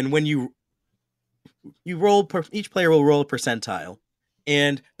 And when you roll, each player will roll a percentile,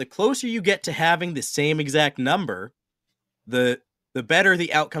 and the closer you get to having the same exact number, the better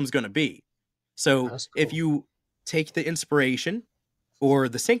the outcome's going to be. So if you take the inspiration or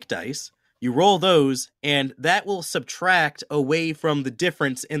the sync dice, you roll those, and that will subtract away from the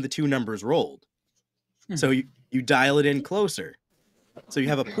difference in the two numbers rolled. So you dial it in closer. So you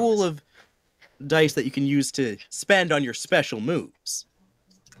have a pool of dice that you can use to spend on your special moves.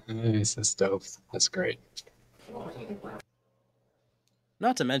 Nice, that's dope. That's great.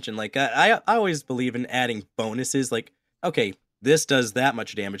 Not to mention, like, I always believe in adding bonuses. Like, okay, this does that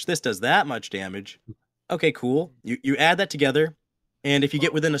much damage. This does that much damage. Okay, cool. You add that together. And if you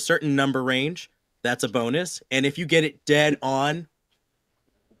get within a certain number range, that's a bonus. And if you get it dead on,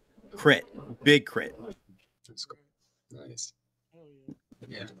 crit. Big crit. That's cool. Nice.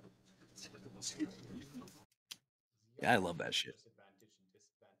 Yeah. I love that shit.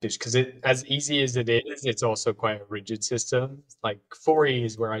 Because as easy as it is, it's also quite a rigid system. Like 4E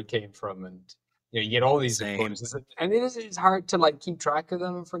is where I came from, and you get all these bonuses, and it's hard to like keep track of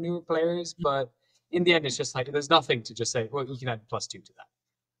them for newer players. But in the end, it's just like there's nothing to just say, well, you can add +2 to that,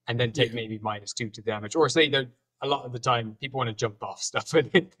 and then take maybe -2 to damage, or say that a lot of the time people want to jump off stuff and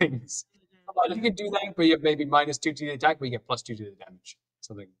hit things. You can do that, but you have maybe -2 to the attack, but you get +2 to the damage.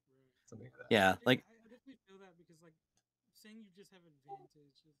 Something like that. Yeah, like I definitely feel that because like saying you just have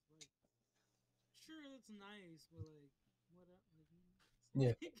advantage is like sure that's nice, but like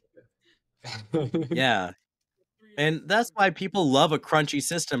what? Yeah. And that's why people love a crunchy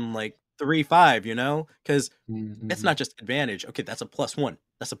system like 3-5, because it's not just advantage. Okay, that's a +1.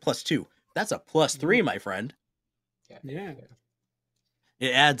 That's a +2. That's a +3, my friend. Yeah.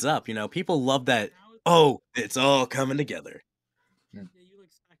 It adds up, People love that. Oh, it's all coming together. Yeah, you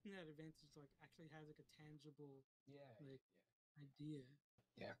like stacking that advantage like actually has like a tangible idea.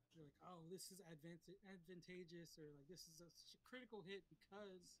 Yeah. You're like, oh, this is advantageous, or like this is a critical hit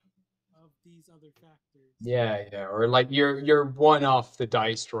because of these other factors. Yeah. Or like you're one off the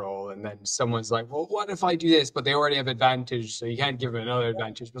dice roll, and then someone's like, well, what if I do this? But they already have advantage, so you can't give them another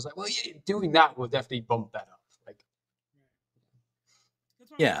advantage. But it's like, well, yeah, doing that will definitely bump that up. Like,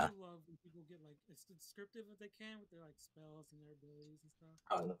 that's why Yeah. I do love when people get like as descriptive as they can with their like spells and their abilities and stuff.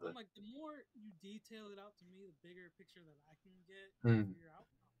 I love I'm it. like, the more you detail it out to me, the bigger picture that I can get Mm. figure out.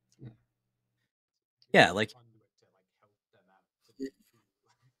 Yeah, like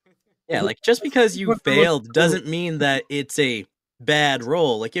yeah, like just because you failed doesn't mean that it's a bad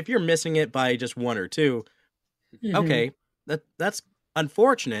roll. Like if you're missing it by just one or two, okay, that's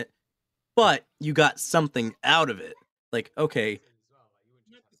unfortunate, but you got something out of it. Like, okay,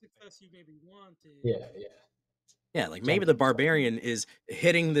 Not the success you maybe wanted. yeah, like maybe the barbarian is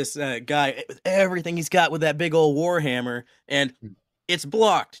hitting this guy with everything he's got with that big old warhammer, and it's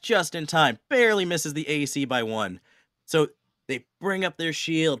blocked just in time, barely misses the AC by 1. So they bring up their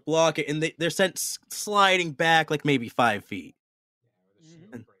shield, block it, and they're sent sliding back like maybe 5 feet.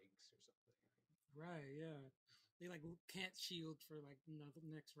 Right, yeah. They like can't shield for like the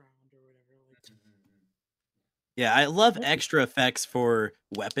next round or whatever. Like, yeah, I love extra effects for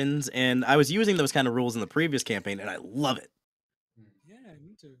weapons, and I was using those kind of rules in the previous campaign, and I love it. Yeah,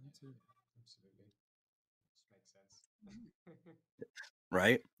 me too. Absolutely. Makes sense.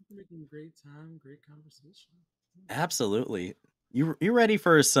 Right? Making great time, great conversation. Absolutely. You ready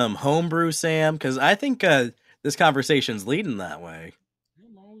for some homebrew, Sam? Because I think this conversation's leading that way.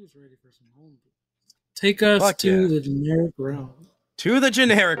 I'm always ready for some homebrew. Take us to the generic realm. To the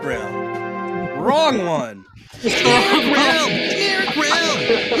generic realm. Wrong one. Generic realm.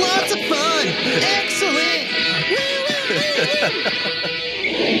 Lots of fun. Excellent.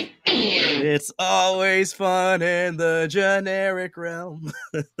 It's always fun in the generic realm.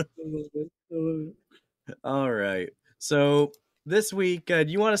 All right. So this week, do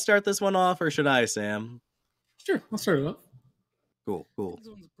you want to start this one off, or should I, Sam? Sure, I'll start it off. Cool. This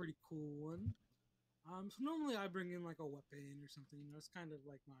one's a pretty cool one. So normally I bring in like a weapon or something. That's kind of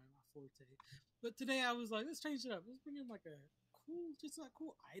like my forte. But today I was like, let's change it up. Let's bring in like a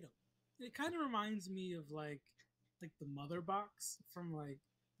cool item. It kind of reminds me of like the mother box from like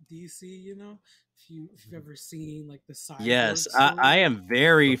DC. You know, if you've ever seen like the sci-fi. Yes, I am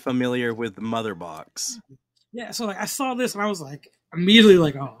very familiar with the mother box. Yeah, so like I saw this and I was like immediately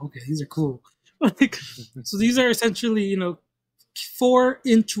like, oh, okay, these are cool. Like, so these are essentially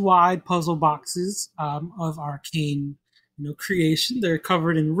 4-inch wide puzzle boxes of arcane creation. They're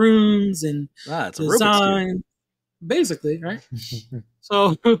covered in runes and design, basically, right?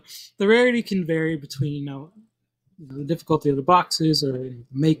 So the rarity can vary between the difficulty of the boxes or the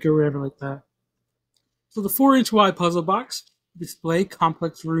maker, whatever like that. So the 4-inch wide puzzle box display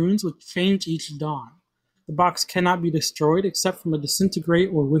complex runes which change each dawn. The box cannot be destroyed except from a disintegrate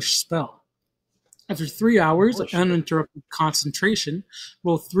or wish spell. After 3 hours of uninterrupted concentration,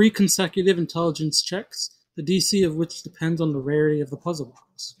 roll 3 consecutive intelligence checks, the DC of which depends on the rarity of the puzzle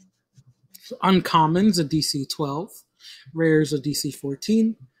box. So uncommons a DC 12, rares a DC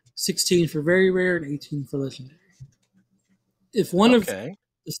 14, 16 for very rare, and 18 for legendary. If one of the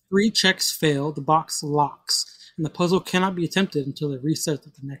 3 checks fail, the box locks, and the puzzle cannot be attempted until it resets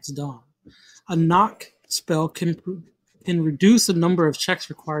at the next dawn. A knock spell can reduce the number of checks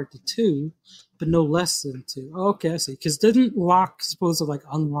required to 2, but no less than 2. Oh, okay, I see. Because didn't lock supposed to like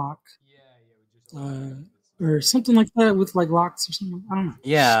unlock, or something like that with like locks or something? I don't know.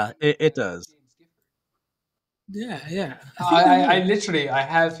 Yeah, it does. Yeah. I literally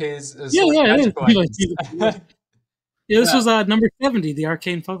have his. Yeah, this was number 70, the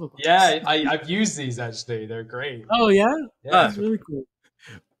arcane puzzle box. Yeah, I've used these actually. They're great. Oh yeah, that's really cool.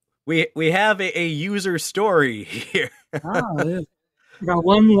 We have a user story here. Yeah. I got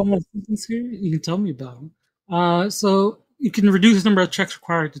one last sentence here. You can tell me about them. So you can reduce the number of checks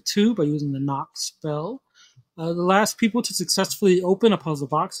required to 2 by using the knock spell. The last people to successfully open a puzzle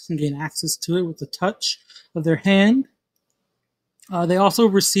box can gain access to it with the touch of their hand. They also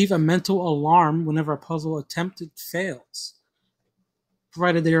receive a mental alarm whenever a puzzle attempted fails,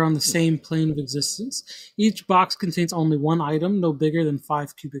 provided they are on the same plane of existence. Each box contains only one item, no bigger than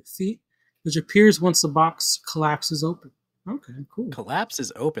 5 cubic feet, which appears once the box collapses open. Okay, cool.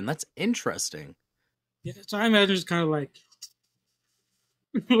 Collapses open. That's interesting. Yeah, so I imagine it's kind of like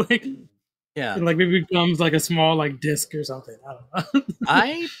yeah, like maybe becomes like a small like disc or something. I don't know.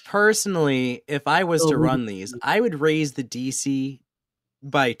 I personally, if I was to run these, I would raise the DC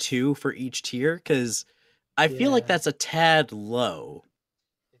by 2 for each tier because I feel like that's a tad low.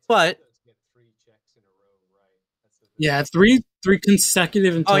 But yeah, three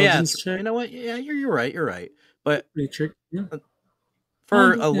consecutive intelligence checks. You know what? Yeah, you're right. But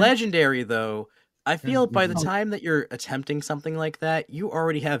For yeah. a legendary, though, I feel by the Mhm. time that you're attempting something like that, you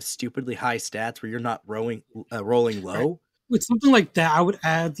already have stupidly high stats where you're not rolling low. With something like that, I would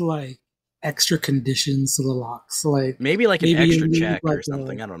add like extra conditions to the locks, like Maybe like an maybe extra you need check like or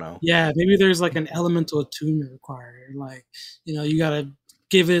something. I don't know. yeah, maybe there's like an elemental attunement required, like you gotta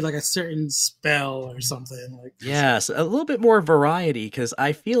give it like a certain spell or something like. Yes, a little bit more variety because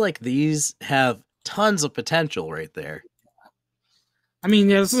I feel like these have tons of potential right there. I mean,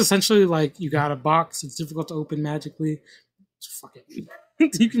 yeah, this is essentially like you got a box. It's difficult to open magically. Fuck it.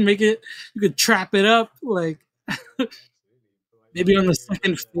 You can make it. You could trap it up. Like maybe on the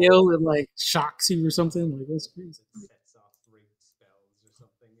second fail, it like shocks you or something. Like that's crazy.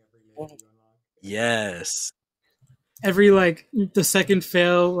 Yes. Every like the second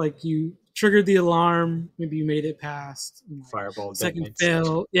fail, like you triggered the alarm. Maybe you made it past. Like, Fireball second detonates.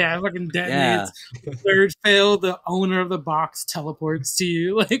 fail, yeah, fucking Yeah. detonates. Third fail, the owner of the box teleports to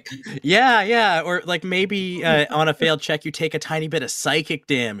you. Like Yeah. Or like maybe on a failed check, you take a tiny bit of psychic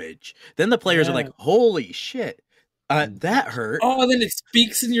damage. Then the players are like, holy shit, that hurt. oh, and then it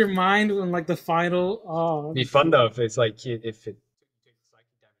speaks in your mind when like the final. Oh, It'd be fun though if it's like if it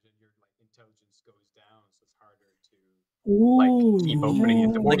psychic damage and your like intelligence goes down, so it's harder to like keep opening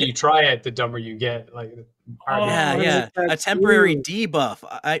it. The more you try it, the dumber you get. Like yeah, a temporary debuff.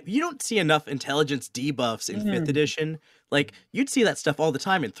 You don't see enough intelligence debuffs in 5th edition. Like you'd see that stuff all the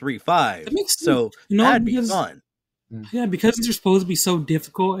time in 3.5. That makes sense. So that'd be fun. Yeah, because they're supposed to be so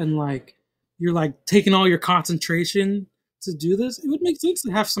difficult and like you're like taking all your concentration to do this, it would make sense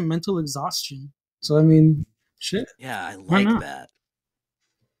to have some mental exhaustion. So I mean, shit. Yeah, I like that.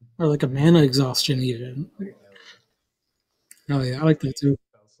 Or like a mana exhaustion even. Oh yeah, I like that too.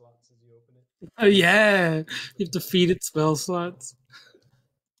 Oh yeah, you have to feed it spell slots.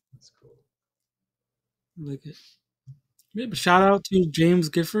 That's cool. I like it. Yeah, but shout out to James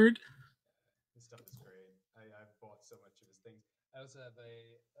Gifford. This stuff is great. I've bought so much of his things. I also have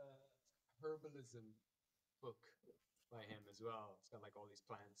a herbalism book by him as well. It's got like all these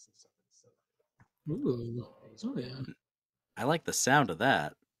plants and stuff. Ooh. Oh yeah. I like the sound of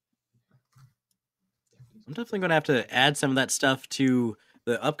that. I'm definitely going to have to add some of that stuff to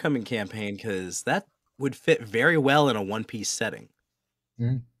the upcoming campaign because that would fit very well in a one-piece setting.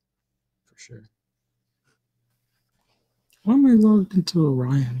 For sure. Why am I logged into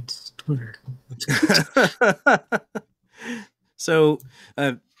Orion's Twitter? So,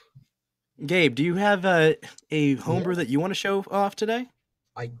 Gabe, do you have a homebrew that you want to show off today?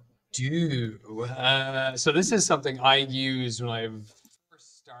 I do. So this is something I used when I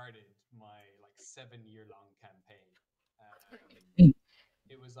first started my like 7-year-long campaign.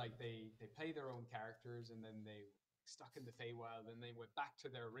 It was like they play their own characters and then they stuck in the Feywild and they went back to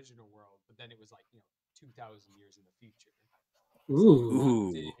their original world, but then it was like 2,000 years in the future.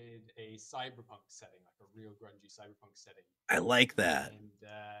 Ooh. So I did a cyberpunk setting, like a real grungy cyberpunk setting. I like that. And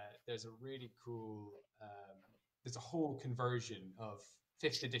there's a really cool, there's a whole conversion of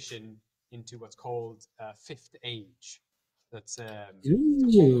 5th edition into what's called 5th Age. That's a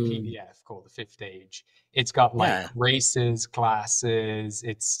whole PDF called the 5th Age. It's got like races, classes.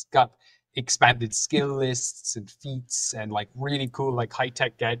 It's got expanded skill lists and feats and like really cool like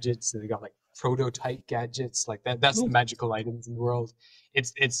high-tech gadgets. And they got like prototype gadgets like that. That's the magical items in the world.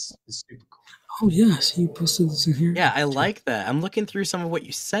 It's super cool. Oh yes, you posted this in here. Yeah, I like that. I'm looking through some of what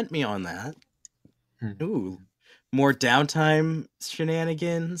you sent me on that. Ooh, more downtime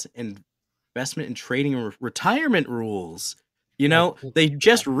shenanigans, investment in trading and retirement rules. They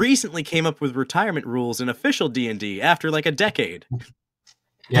just recently came up with retirement rules in official D&D after like a decade.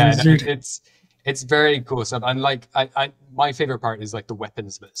 Yeah, no, it's very cool stuff. And like my favorite part is like the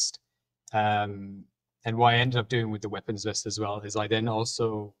weapons list. And what I ended up doing with the weapons list as well is I then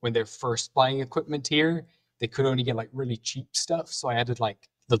also, when they're first buying equipment here, they could only get like really cheap stuff. So I added like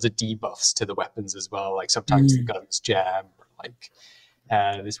loads of debuffs to the weapons as well. Like sometimes the guns jam, or like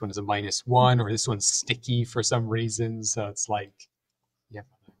this one is a -1, or this one's sticky for some reason. So it's like,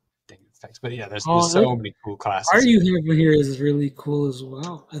 effects. But yeah, there's so many cool classes. Art you have here is really cool as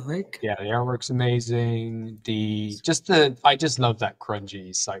well. I like. Yeah, the artwork's amazing. I just love that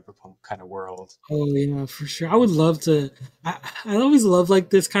grungy cyberpunk kind of world. Oh yeah, for sure. I would love to. I always love like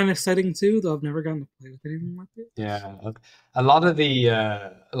this kind of setting too, though I've never gotten to play with anything like it. Yeah, a lot of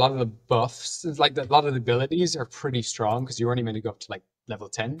the buffs, like a lot of the abilities, are pretty strong because you're only meant to go up to like level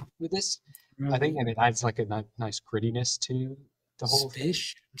 10 with this, I think, and it adds like a nice grittiness to the whole thing.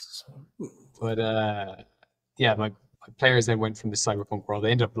 But yeah, my players then went from the cyberpunk world.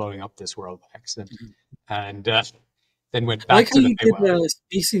 They ended up blowing up this world by accident, and then went I like back how to the you did Feywild.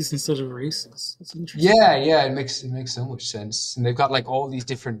 species instead of races. That's interesting. Yeah, it makes so much sense. And they've got like all these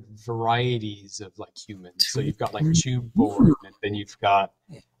different varieties of like humans. So you've got like tube-born, and then you've got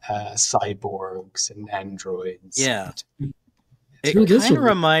cyborgs and androids. Yeah. It Dude, this kind of is-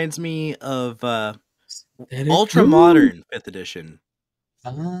 reminds me of Aesthetic. Ultra Ooh. Modern 5th edition.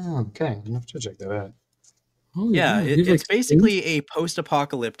 Oh, okay. I'm gonna have to check that out. Oh, Yeah, You've, it's like, basically a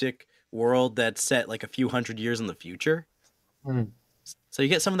post-apocalyptic world that's set like a few hundred years in the future. Hmm. So you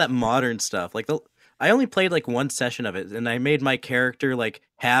get some of that modern stuff. Like I only played like one session of it, and I made my character like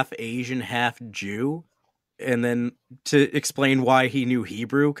half Asian, half Jew, and then to explain why he knew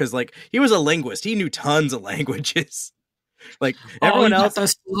Hebrew, because like he was a linguist, he knew tons of languages. Like everyone else.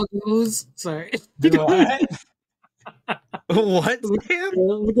 The sluggos. Sorry. What? Look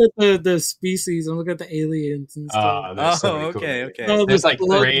at the species and look at the aliens and stuff. They're so okay, cool. okay. Oh, There's the like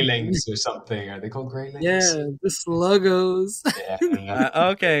slug- graylings or something. Are they called graylings? Yeah, the sluggos. Yeah.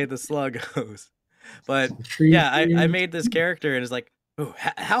 Okay, the sluggos. But Tree yeah, I trees. made this character, and it's like, oh,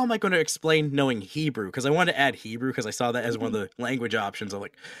 how am I going to explain knowing Hebrew? Because I wanted to add Hebrew because I saw that as one of the language options. I'm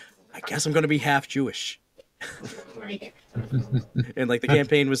like, I guess I'm going to be half Jewish. And like the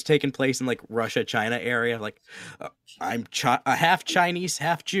campaign was taking place in like Russia, China area. Like, I'm half Chinese,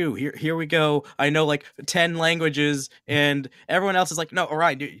 half Jew. Here we go. I know like 10 languages, and everyone else is like, no, all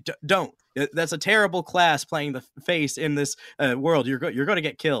right, dude, don't. That's a terrible class playing the face in this world. You're going to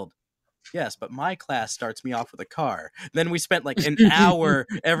get killed. Yes, but my class starts me off with a car. Then we spent like an hour,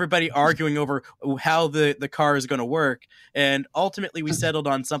 everybody arguing over how the car is going to work. And ultimately we settled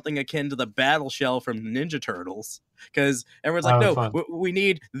on something akin to the battle shell from Ninja Turtles. Because everyone's like, no, we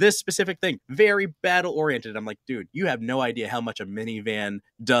need this specific thing. Very battle oriented. I'm like, dude, you have no idea how much a minivan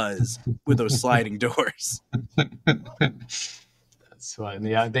does with those sliding doors. That's fun.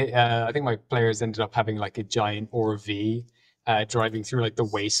 Yeah, I think my players ended up having like a giant RV driving through like the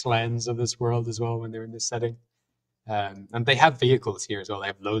wastelands of this world as well when they're in this setting. And they have vehicles here as well. They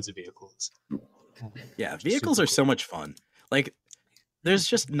have loads of vehicles. Yeah, vehicles are so much fun. Like, there's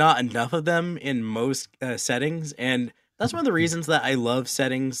just not enough of them in most settings, and that's one of the reasons that I love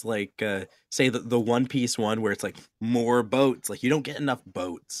settings like, say, the One Piece one, where it's like more boats. Like, you don't get enough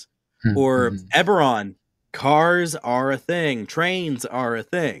boats. Or Eberron, cars are a thing, trains are a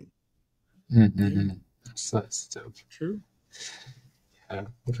thing. So that's dope. True. Yeah,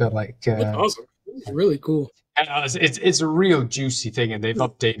 I feel like That's awesome. It's really cool. it's a real juicy thing, and they've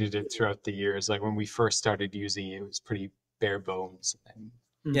updated it throughout the years. Like when we first started using it, it was pretty bare bones.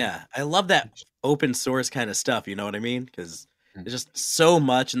 Yeah, I love that open source kind of stuff. You know what I mean? Because there's just so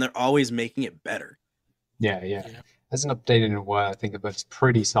much, and they're always making it better. Yeah. Hasn't updated in a while, I think, but it's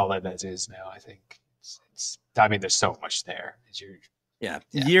pretty solid as is now. I think it's I mean, there's so much there.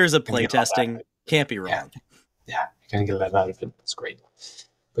 Years of playtesting, can't be wrong. Yeah, you can get a lot out of it. It's great.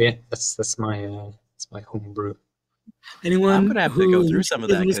 But yeah, that's my homebrew. Anyone? I'm gonna have to go through some of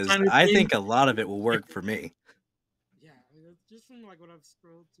that this because kind of I thing? think a lot of it will work for me. Yeah, just from like what I've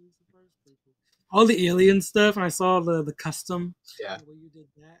scrolled through so far, it's pretty cool. All the alien stuff, and I saw the custom. Yeah. The way you did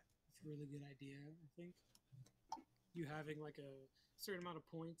that, it's a really good idea. I think you having like a certain amount of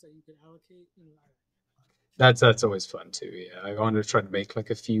points that you can allocate. That's always fun too. Yeah, I want to try to make like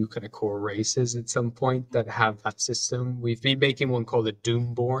a few kind of core races at some point that have that system. We've been making one called the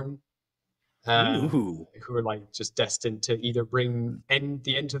Doomborn, who are like just destined to either bring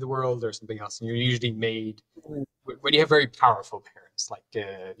the end to the world or something else. And you're usually made when you have very powerful parents, like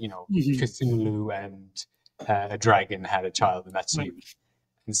Cthulhu and a dragon had a child, and that's you.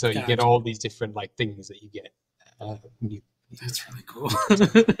 And so you get all these different like things that you get. That's really cool.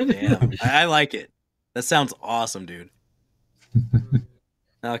 Damn, I like it. That sounds awesome, dude.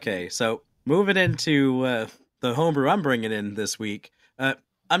 Okay, so moving into the homebrew I'm bringing in this week.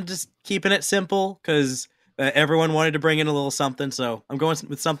 I'm just keeping it simple because everyone wanted to bring in a little something, so I'm going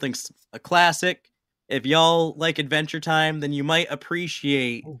with something a classic. If y'all like Adventure Time, then you might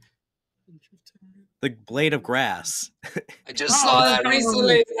appreciate the Blade of Grass. I just saw that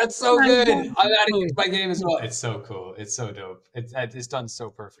recently. That's so good. I gotta get my game as well. It's so cool. It's so dope. It's done so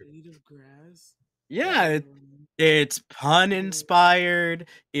perfect. Blade of Grass. Yeah, it's pun inspired.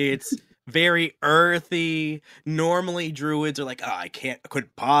 It's very earthy. Normally druids are like, oh, I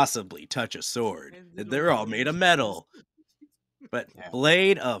couldn't possibly touch a sword. They're all made of metal. But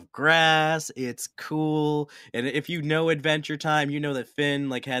Blade of Grass, it's cool. And if you know Adventure Time, you know that Finn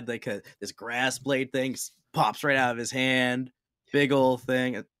like had like this grass blade thing pops right out of his hand. Big old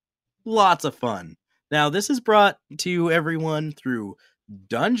thing. Lots of fun. Now, this is brought to everyone through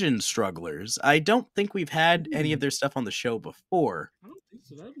Dungeon Strugglers. I don't think we've had any of their stuff on the show before. I don't think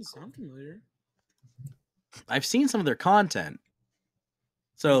so. That would sound familiar. I've seen some of their content.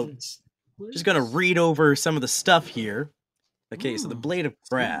 So, just going to read over some of the stuff here. Okay, so the Blade of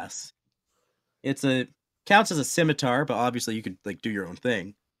Grass. Counts as a scimitar, but obviously you could like do your own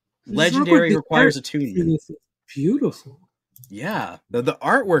thing. Legendary requires attunement. Beautiful. Yeah, the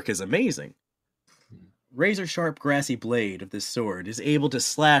artwork is amazing. Razor sharp grassy blade of this sword is able to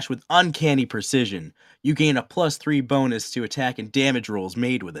slash with uncanny precision. You gain a +3 bonus to attack and damage rolls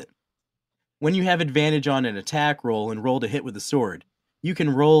made with it. When you have advantage on an attack roll and roll to hit with the sword, you can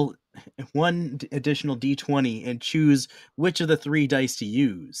roll 1 additional d20 and choose which of the 3 dice to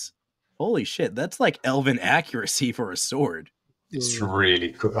use. Holy shit, that's like elven accuracy for a sword. It's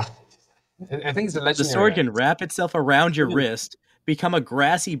really cool. I think it's a legendary. The sword can wrap itself around your wrist, become a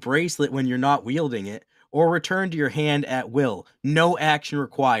grassy bracelet when you're not wielding it, or return to your hand at will. No action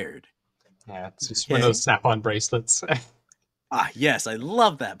required. Yeah, it's just one of those snap-on bracelets. Yes, I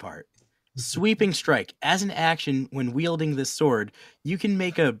love that part. Sweeping Strike. As an action, when wielding this sword, you can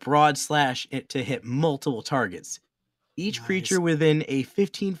make a broad slash to hit multiple targets. Each creature within a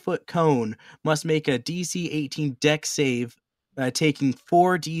 15-foot cone must make a DC 18 dex save, taking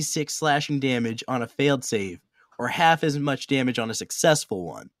 4d6 slashing damage on a failed save, or half as much damage on a successful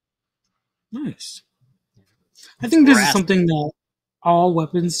one. Nice. I think this is something that all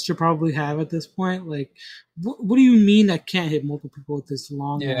weapons should probably have at this point. Like, what do you mean I can't hit multiple people with this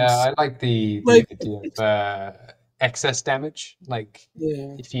long? Yeah, I like the idea of excess damage. Like,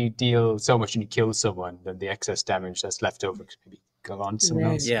 if you deal so much and you kill someone, then the excess damage that's left over could maybe go on to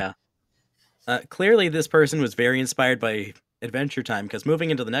someone else. Yeah. Clearly, this person was very inspired by Adventure Time, because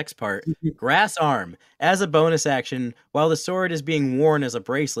moving into the next part, Grass Arm. As a bonus action, while the sword is being worn as a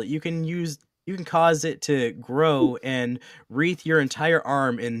bracelet, you can cause it to grow and wreath your entire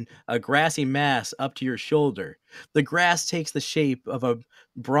arm in a grassy mass up to your shoulder. The grass takes the shape of a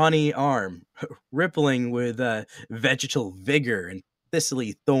brawny arm, rippling with vegetal vigor and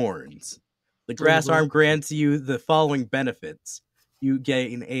thistly thorns. The grass arm grants you the following benefits. You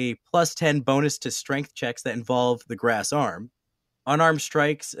gain a +10 bonus to strength checks that involve the grass arm. Unarmed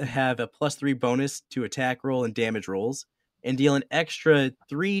strikes have a +3 bonus to attack roll and damage rolls, and deal an extra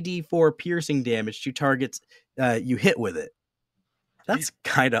 3d4 piercing damage to targets you hit with it. That's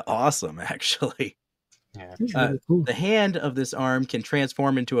kind of awesome, actually. Yeah. Really cool. The hand of this arm can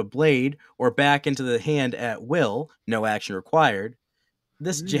transform into a blade or back into the hand at will, no action required.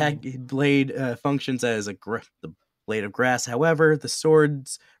 This jagged blade functions as the blade of grass. However, the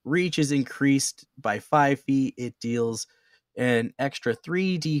sword's reach is increased by 5 feet. It deals an extra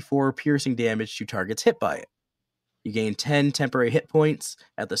 3d4 piercing damage to targets hit by it. You gain 10 temporary hit points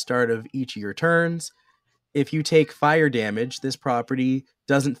at the start of each of your turns. If you take fire damage, this property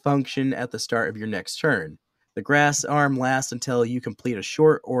doesn't function at the start of your next turn. The grass arm lasts until you complete a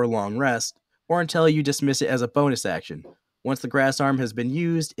short or long rest, or until you dismiss it as a bonus action. Once the grass arm has been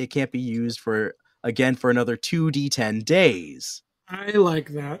used, it can't be used for another 2d10 days. I like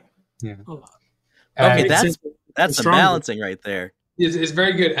that. Yeah. A lot. Okay, that's some balancing right there. It's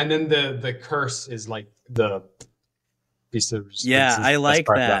very good. And then the curse is like the piece of... Yeah, I like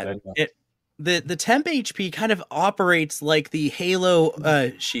that. The temp HP kind of operates like the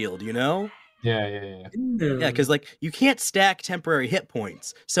Halo shield, you know? Yeah. Yeah, because like you can't stack temporary hit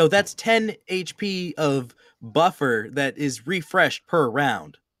points. So that's 10 HP of buffer that is refreshed per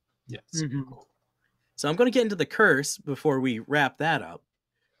round. Yes. Cool. So I'm going to get into the curse before we wrap that up.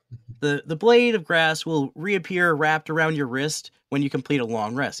 The blade of grass will reappear wrapped around your wrist when you complete a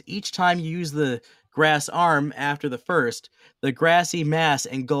long rest. Each time you use the grass arm after the first, the grassy mass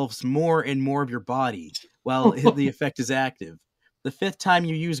engulfs more and more of your body while the effect is active. The 5th time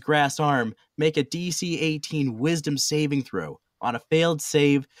you use grass arm, make a DC 18 wisdom saving throw. On a failed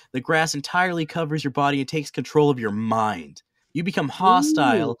save, the grass entirely covers your body and takes control of your mind. You become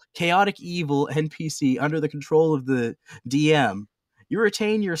hostile, chaotic evil NPC under the control of the DM. You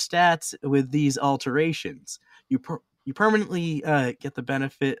retain your stats with these alterations. You permanently get the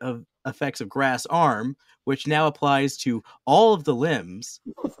benefit of effects of grass arm, which now applies to all of the limbs.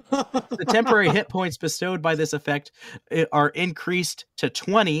 The temporary hit points bestowed by this effect are increased to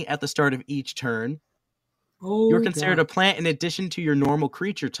 20 at the start of each turn. You're considered a plant in addition to your normal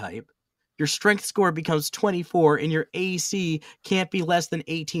creature type. Your strength score becomes 24, and your AC can't be less than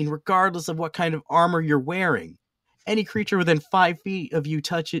 18, regardless of what kind of armor you're wearing. Any creature within 5 feet of you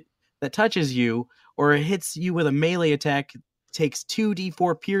that touches you or hits you with a melee attack takes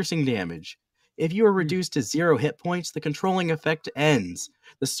 2d4 piercing damage. If you are reduced to 0 hit points, the controlling effect ends.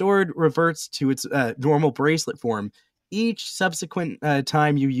 The sword reverts to its normal bracelet form. Each subsequent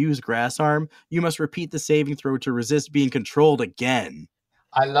time you use grass arm, you must repeat the saving throw to resist being controlled again.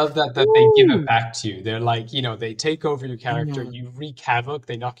 I love that they give it back to you. They're like, you know, they take over your character, you wreak havoc,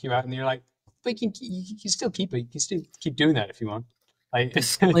 they knock you out, and you're like, but you can still keep it. You can still keep doing that if you want. Like,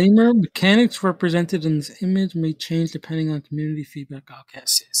 disclaimer: mechanics represented in this image may change depending on community feedback.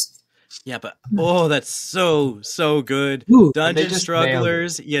 Yes. Yeah, but that's so good. Ooh, Dungeon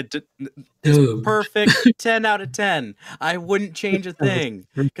Strugglers, it's perfect. 10 out of 10. I wouldn't change a thing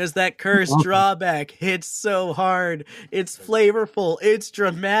because that cursed drawback hits so hard. It's flavorful. It's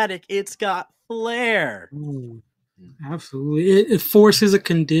dramatic. It's got flair. Ooh, absolutely, it forces a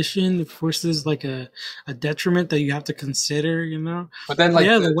condition. It forces like a detriment that you have to consider. You know, but then like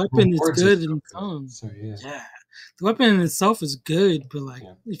the weapon is good in its own. So yeah. The weapon in itself is good, but like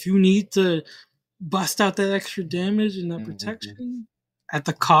if you need to bust out that extra damage and that protection at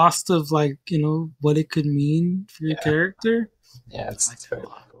the cost of like, you know, what it could mean for your character. Yeah, it's very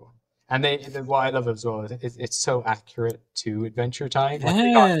cool. And what I love as well is it's so accurate to Adventure Time. Like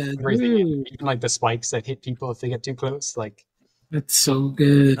they got everything, even like the spikes that hit people if they get too close. Like that's so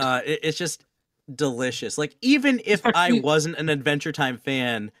good. It's just delicious. Like even if I wasn't an Adventure Time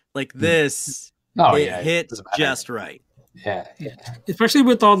fan, like this. It hits just right. Yeah. Especially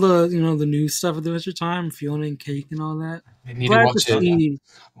with all the, you know, the new stuff at the Adventure Time, Fiona and Cake and all that. I'm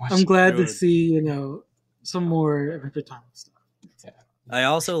glad to see, you know, some more Adventure Time stuff. Yeah. I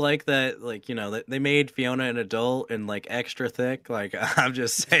also like that, like, you know, that they made Fiona an adult and like extra thick. Like, I'm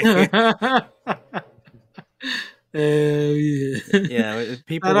just saying. Yeah,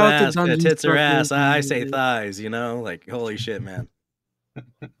 people ask tits or ass. I say thighs. You know, like holy shit, man.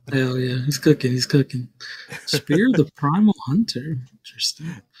 Hell yeah, he's cooking. Spear the Primal Hunter. Interesting.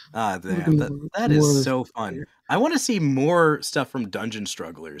 Damn, that is so fun. I want to see more stuff from Dungeon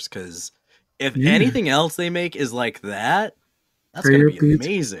Strugglers because if anything else they make is like that, that's gonna be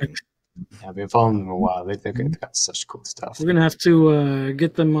amazing. Yeah, I've been following them a while. They've got such cool stuff. We're gonna have to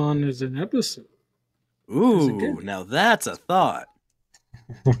get them on as an episode. Ooh, now that's a thought.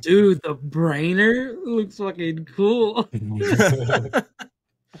 Dude, the brainer looks fucking cool.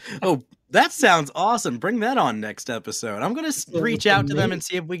 Oh, that sounds awesome. Bring that on next episode. I'm going to reach out to them and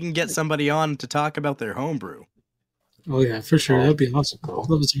see if we can get somebody on to talk about their homebrew. Oh, yeah, for sure. That'd be awesome. Cool.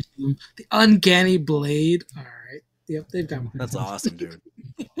 Love to see them. The Uncanny Blade. All right. Yep, they've got one. That's awesome, dude.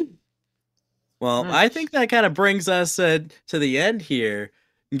 Well, I think that kind of brings us to the end here.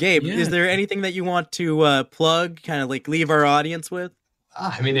 Gabe, is there anything that you want to plug, kind of like leave our audience with?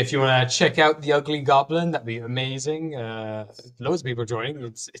 I mean, if you want to check out The Ugly Goblin, that'd be amazing. Loads of people joining.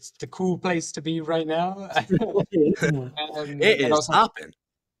 It's the cool place to be right now. It is hopping.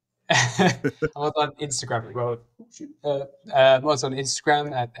 I'm also on Instagram. I'm also on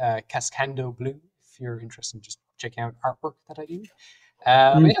Instagram at Cascando Blue. If you're interested, just check out artwork that I do.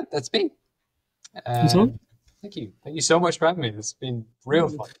 Yeah, that's me. Thank you. Thank you so much for having me. It's been real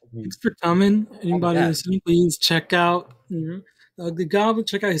fun. Thanks for coming. Anybody listening, please check out The Ugly Goblin.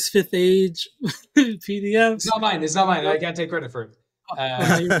 Check out his Fifth Age PDFs. It's not mine. I can't take credit for it.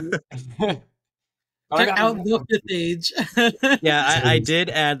 Check out the Fifth Age. Yeah, I did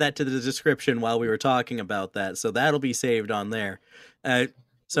add that to the description while we were talking about that, so that'll be saved on there.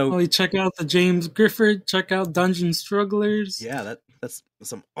 So check out the James Griffith. Check out Dungeon Strugglers. Yeah, that's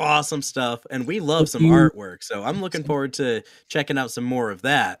some awesome stuff, and we love some artwork. So I'm looking forward to checking out some more of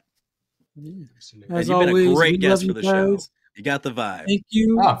that. As you've always, been a great guest for the show. You got the vibe. Thank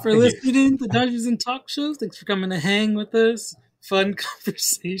you for listening to Dungeons and Talkshows. Thanks for coming to hang with us. Fun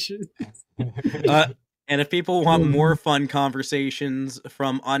conversation. And if people want more fun conversations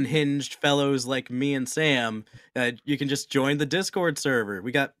from unhinged fellows like me and Sam, you can just join the Discord server.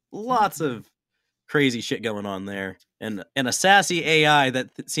 We got lots of crazy shit going on there, and a sassy AI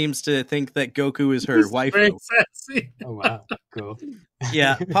that seems to think that Goku is her wife. Sassy. Oh wow, cool.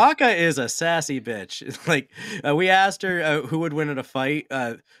 Yeah, Paka is a sassy bitch. Like we asked her who would win in a fight,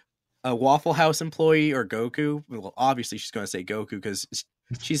 a Waffle House employee or Goku. Well, obviously she's going to say Goku because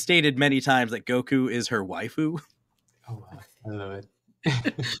she's stated many times that Goku is her waifu. Oh wow, I love it.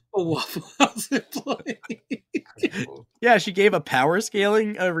 A Waffle House employee. Yeah, she gave a power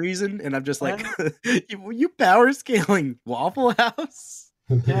scaling reason, and I'm just like, you power scaling Waffle House?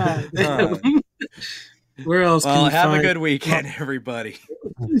 Yeah. Where else? Well, have a good weekend, everybody.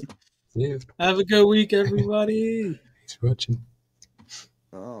 Yeah. Have a good week, everybody. Thanks for watching.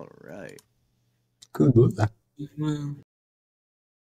 All right. Cool. Wow.